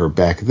inking her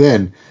back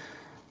then,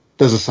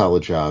 does a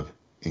solid job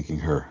inking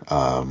her.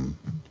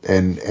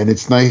 And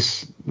it's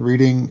nice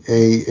reading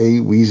a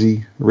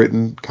Wheezy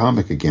written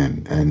comic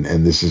again.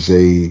 And this is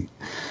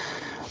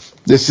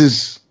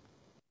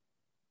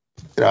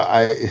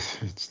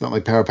it's not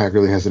like Power Pack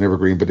really has an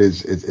evergreen, but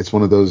it's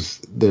one of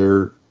those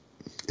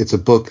it's a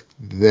book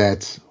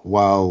that,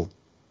 while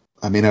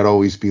I may not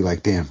always be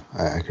like, damn,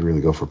 I could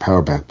really go for a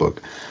Power Pack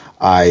book,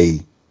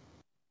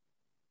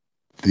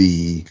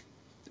 the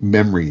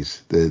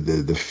memories,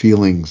 the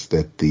feelings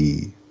that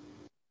the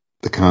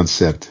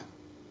concept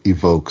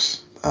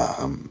evokes,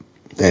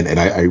 and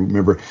I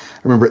remember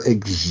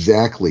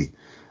exactly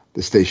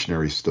the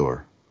stationery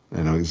store.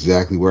 I know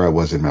exactly where I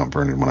was in Mount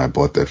Vernon when I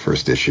bought that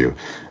first issue,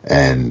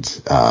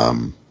 and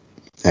I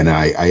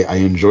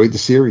enjoyed the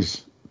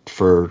series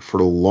for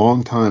a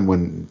long time.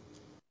 When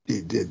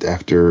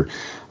after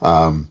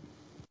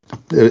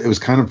it was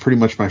kind of pretty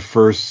much my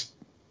first,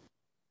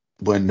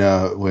 when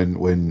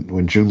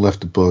June left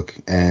the book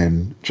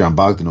and John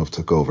Bogdanove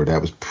took over. That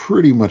was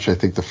pretty much, I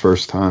think, the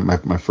first time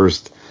my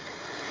first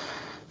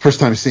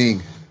time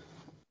seeing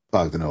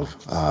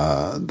Bogdanove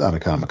on a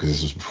comic, because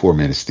this was before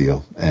Man of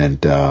Steel,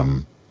 and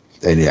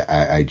yeah,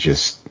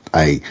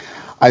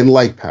 I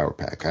like Power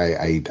Pack.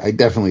 I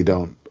definitely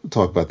don't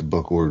talk about the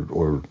book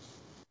or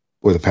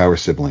the Power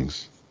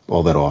siblings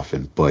all that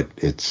often, but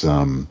it's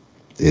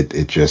it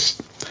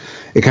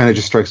kind of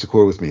just strikes a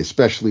chord with me,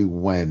 especially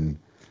when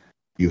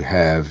you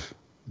have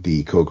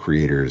the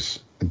co-creators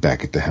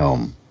back at the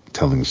helm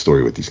telling the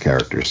story with these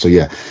characters. So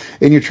yeah,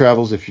 in your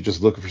travels, if you're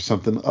just looking for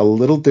something a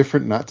little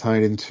different, not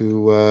tied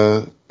into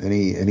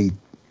any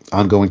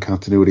ongoing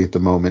continuity at the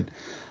moment,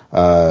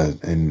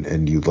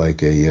 and you'd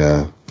like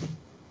a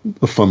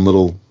fun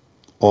little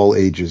all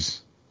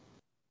ages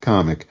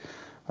comic,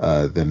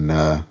 then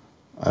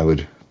I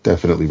would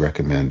definitely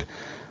recommend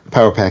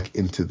Power Pack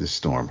Into the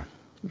Storm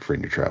for in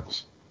your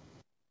travels.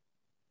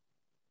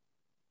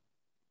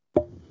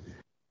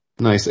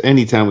 Nice.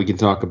 Anytime we can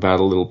talk about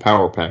a little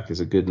Power Pack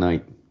is a good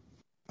night.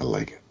 I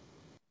like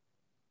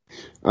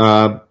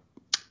it.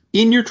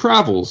 In your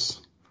travels,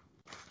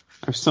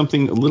 I have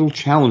something a little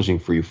challenging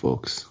for you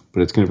folks,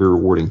 but it's going to be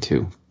rewarding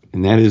too.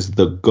 And that is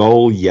The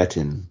Gul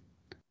Yetin.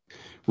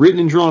 Written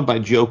and drawn by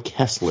Joe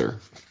Kessler.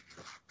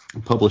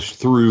 Published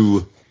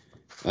through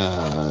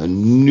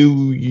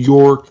New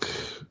York.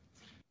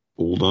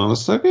 Hold on a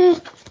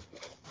second.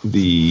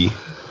 The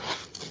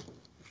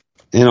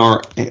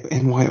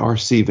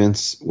NYRC,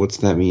 Vince. What's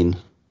that mean?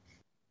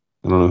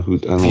 I don't know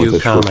what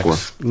that's short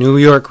for. New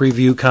York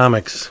Review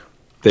Comics.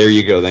 There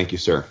you go. Thank you,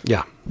 sir.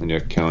 Yeah. I knew I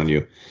could count on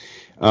you.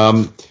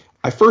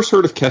 I first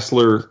heard of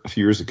Kessler a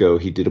few years ago.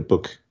 He did a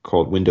book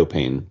called Window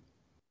Pane.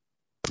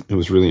 It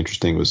was really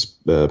interesting. It was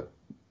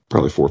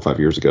probably 4 or 5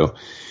 years ago.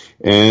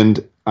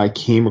 And I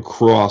came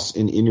across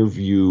an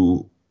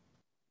interview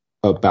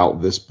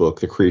about this book,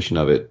 the creation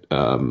of it,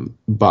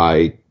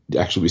 by,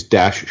 actually, it was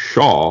Dash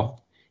Shaw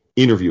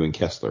interviewing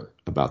Kessler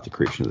about the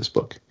creation of this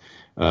book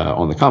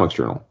on the Comics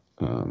Journal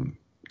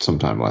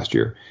sometime last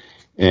year.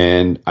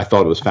 And I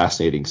thought it was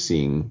fascinating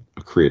seeing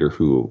a creator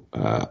who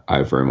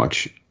I very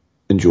much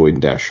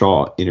enjoyed, Dash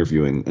Shaw,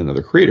 interviewing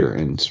another creator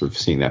and sort of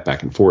seeing that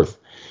back and forth.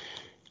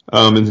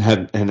 And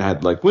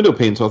had like Window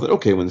Pane, so I thought,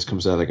 okay, when this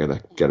comes out, I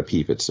gotta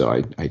peep it. So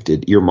I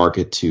did earmark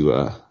it to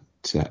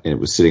and it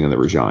was sitting on the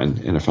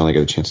Regine, and I finally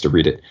got a chance to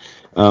read it.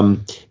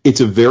 It's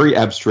a very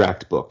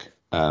abstract book.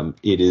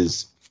 It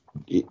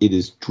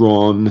is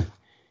drawn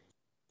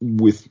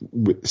with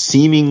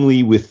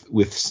seemingly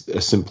with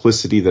a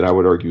simplicity that I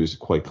would argue is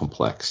quite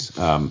complex.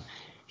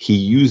 He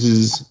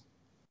uses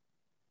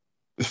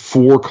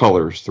 4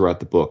 colors throughout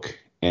the book,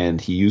 and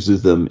he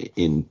uses them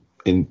in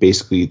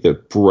basically the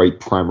bright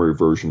primary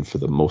version for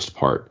the most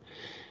part.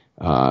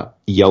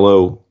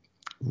 Yellow,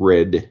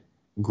 red,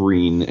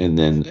 green, and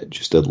then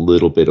just a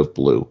little bit of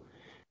blue.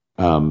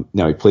 Now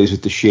he plays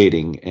with the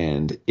shading,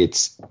 and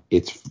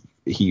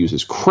he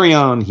uses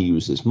crayon, he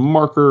uses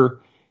marker,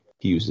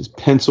 he uses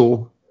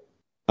pencil.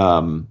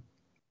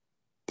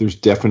 There's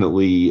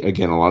definitely,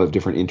 again, a lot of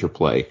different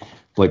interplay.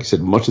 Like I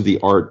said, much of the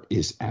art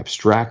is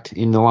abstract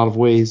in a lot of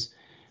ways.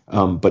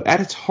 But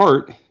at its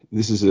heart,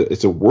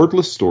 it's a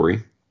wordless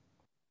story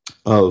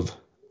of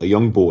a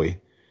young boy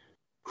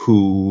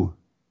who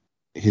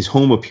his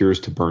home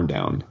appears to burn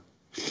down,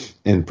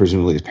 and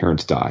presumably his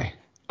parents die.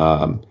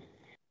 And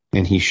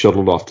he's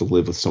shuttled off to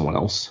live with someone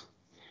else,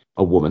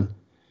 a woman.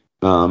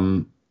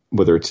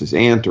 Whether it's his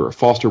aunt or a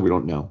foster, we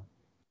don't know.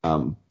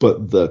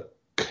 But the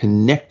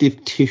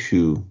connective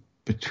tissue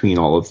between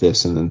all of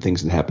this and then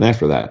things that happen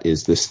after that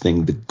is this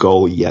thing, the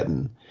Gul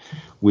Yetin,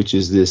 which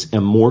is this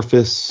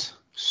amorphous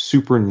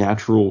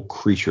supernatural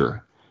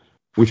creature,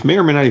 which may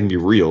or may not even be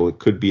real. It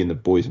could be in the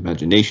boy's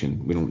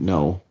imagination. We don't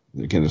know.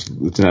 Again, it's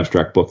an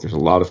abstract book. There's a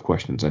lot of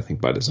questions, I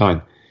think, by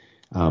design.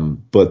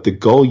 But the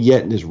Gul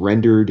Yetin is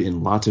rendered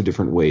in lots of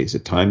different ways.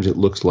 At times it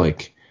looks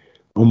like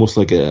almost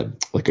like a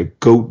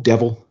goat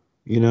devil,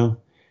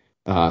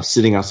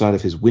 sitting outside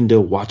of his window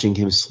watching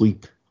him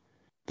sleep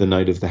the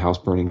night of the house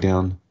burning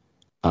down.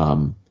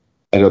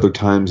 At other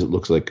times it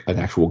looks like an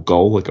actual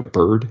gull, like a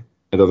bird.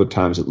 At other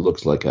times it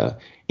looks like a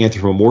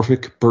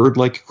anthropomorphic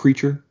bird-like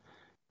creature.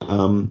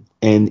 And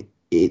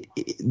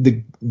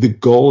the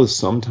gull is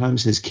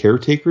sometimes his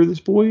caretaker, this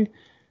boy,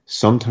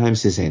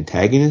 sometimes his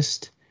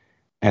antagonist.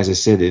 As I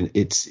said,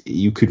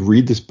 you could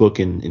read this book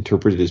and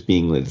interpret it as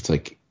being that it's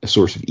like a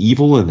source of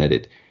evil, and that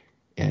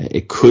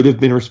it could have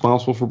been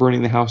responsible for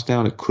burning the house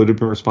down. It could have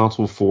been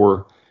responsible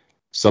for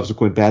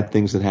subsequent bad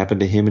things that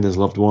happened to him and his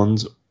loved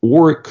ones,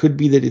 or it could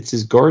be that it's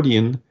his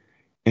guardian,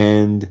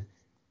 and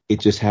it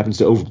just happens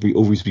to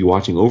always be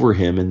watching over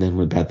him. And then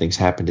when bad things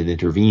happen, it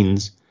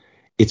intervenes.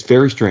 It's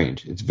very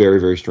strange. It's very,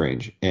 very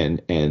strange.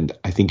 And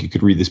I think you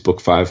could read this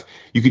book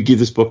you could give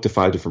this book to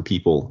 5 different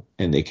people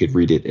and they could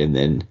read it and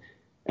then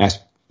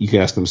you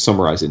can ask them to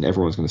summarize it, and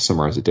everyone's going to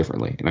summarize it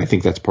differently. And I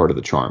think that's part of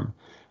the charm.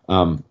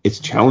 It's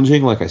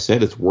challenging. Like I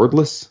said, it's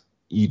wordless.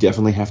 You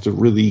definitely have to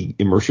really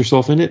immerse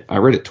yourself in it. I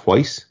read it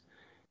twice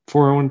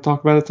before I want to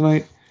talk about it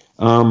tonight.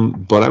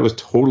 But I was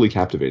totally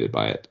captivated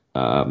by it.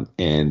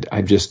 And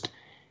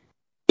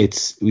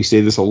we say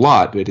this a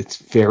lot, but it's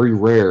very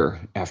rare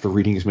after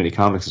reading as many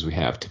comics as we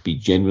have to be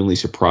genuinely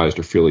surprised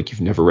or feel like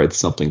you've never read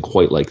something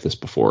quite like this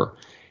before.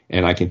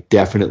 And I can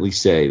definitely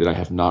say that I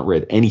have not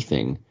read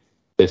anything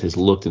that has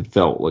looked and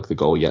felt like the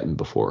Gul Yetin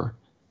before.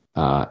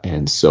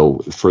 And so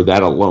for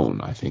that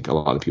alone, I think a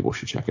lot of people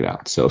should check it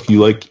out. So if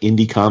you like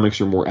indie comics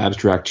or more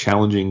abstract,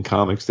 challenging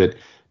comics that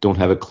don't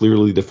have a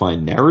clearly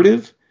defined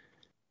narrative,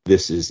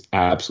 this is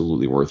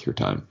absolutely worth your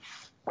time.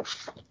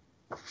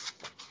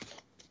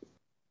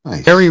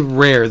 Nice. Very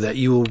rare that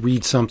you will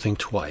read something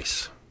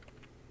twice.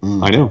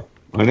 I know.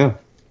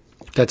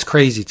 That's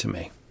crazy to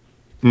me.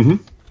 Mm-hmm.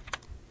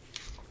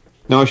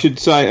 Now I should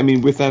say,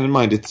 with that in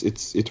mind,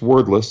 it's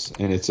wordless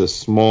and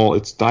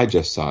it's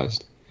digest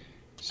sized,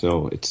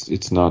 so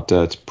it's not.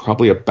 It's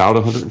probably about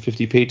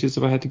 150 pages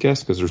if I had to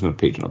guess, because there's no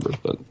page numbers.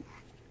 But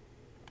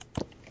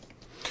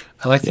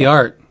I like the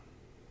art.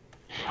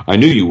 I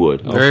knew you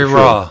would. Very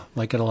raw, sure.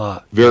 Like it a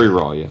lot. Very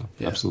raw, yeah.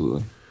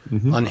 Absolutely.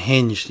 Mm-hmm.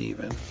 Unhinged,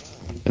 even.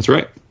 That's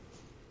right.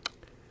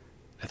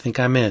 I think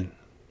I'm in.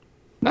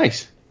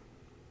 Nice.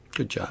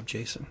 Good job,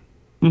 Jason.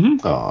 Mm-hmm.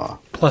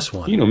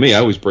 +1. You know me, I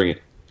always bring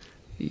it.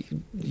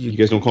 You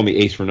guys don't call me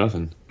Ace for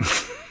nothing.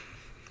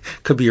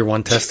 Could be your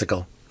one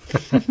testicle.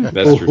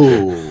 That's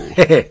true.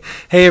 Hey,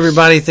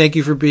 everybody, thank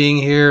you for being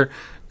here.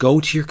 Go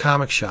to your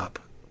comic shop.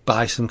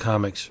 Buy some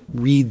comics.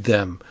 Read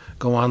them.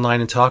 Go online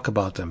and talk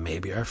about them.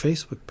 Maybe our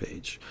Facebook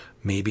page.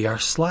 Maybe our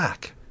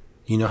Slack.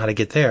 You know how to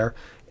get there.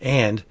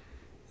 And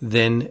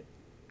then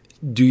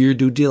do your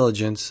due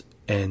diligence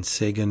and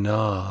say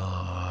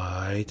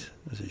goodnight.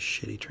 That was a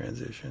shitty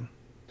transition.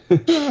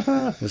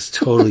 It was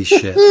totally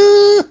shit.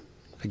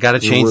 I got to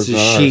change the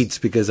sheets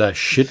because I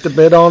shit the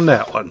bed on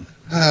that one.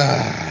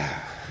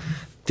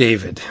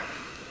 David.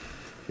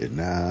 Good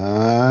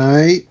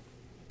night.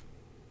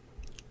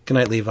 Good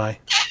night, Levi.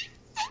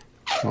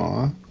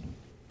 Aw.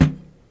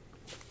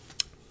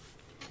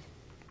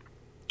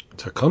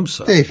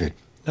 Tecumseh. David.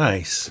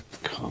 Nice.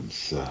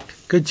 Tecumseh.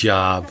 Good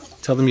job.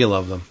 Tell them you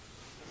love them.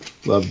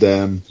 Love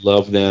them.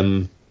 Love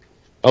them.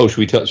 Oh,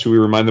 should we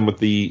remind them what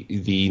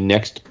the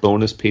next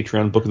bonus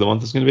Patreon book of the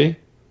month is going to be?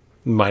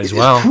 Might as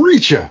well.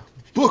 Preacher,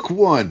 Book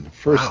 1,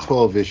 first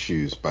 12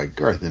 issues by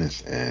Garth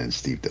Ennis and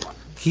Steve Dillon.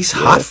 He's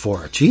hot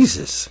for it.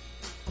 Jesus.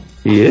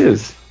 He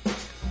is.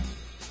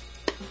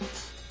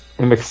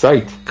 I'm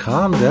excited.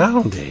 Calm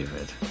down,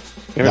 David.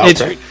 No,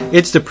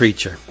 it's the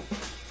Preacher.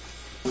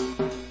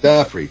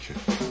 The Preacher.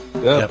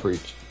 The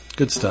Preacher.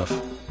 Good stuff.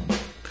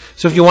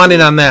 So if you want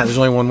in on that, there's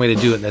only one way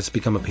to do it, and that's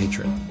become a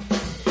patron.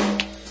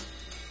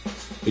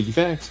 Biggie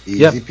facts.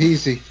 Easy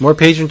peasy. More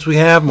patrons we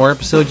have, more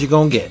episodes you're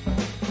going to get.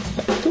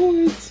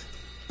 Toys.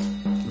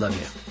 Love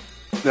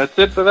you. That's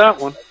it for that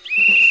one.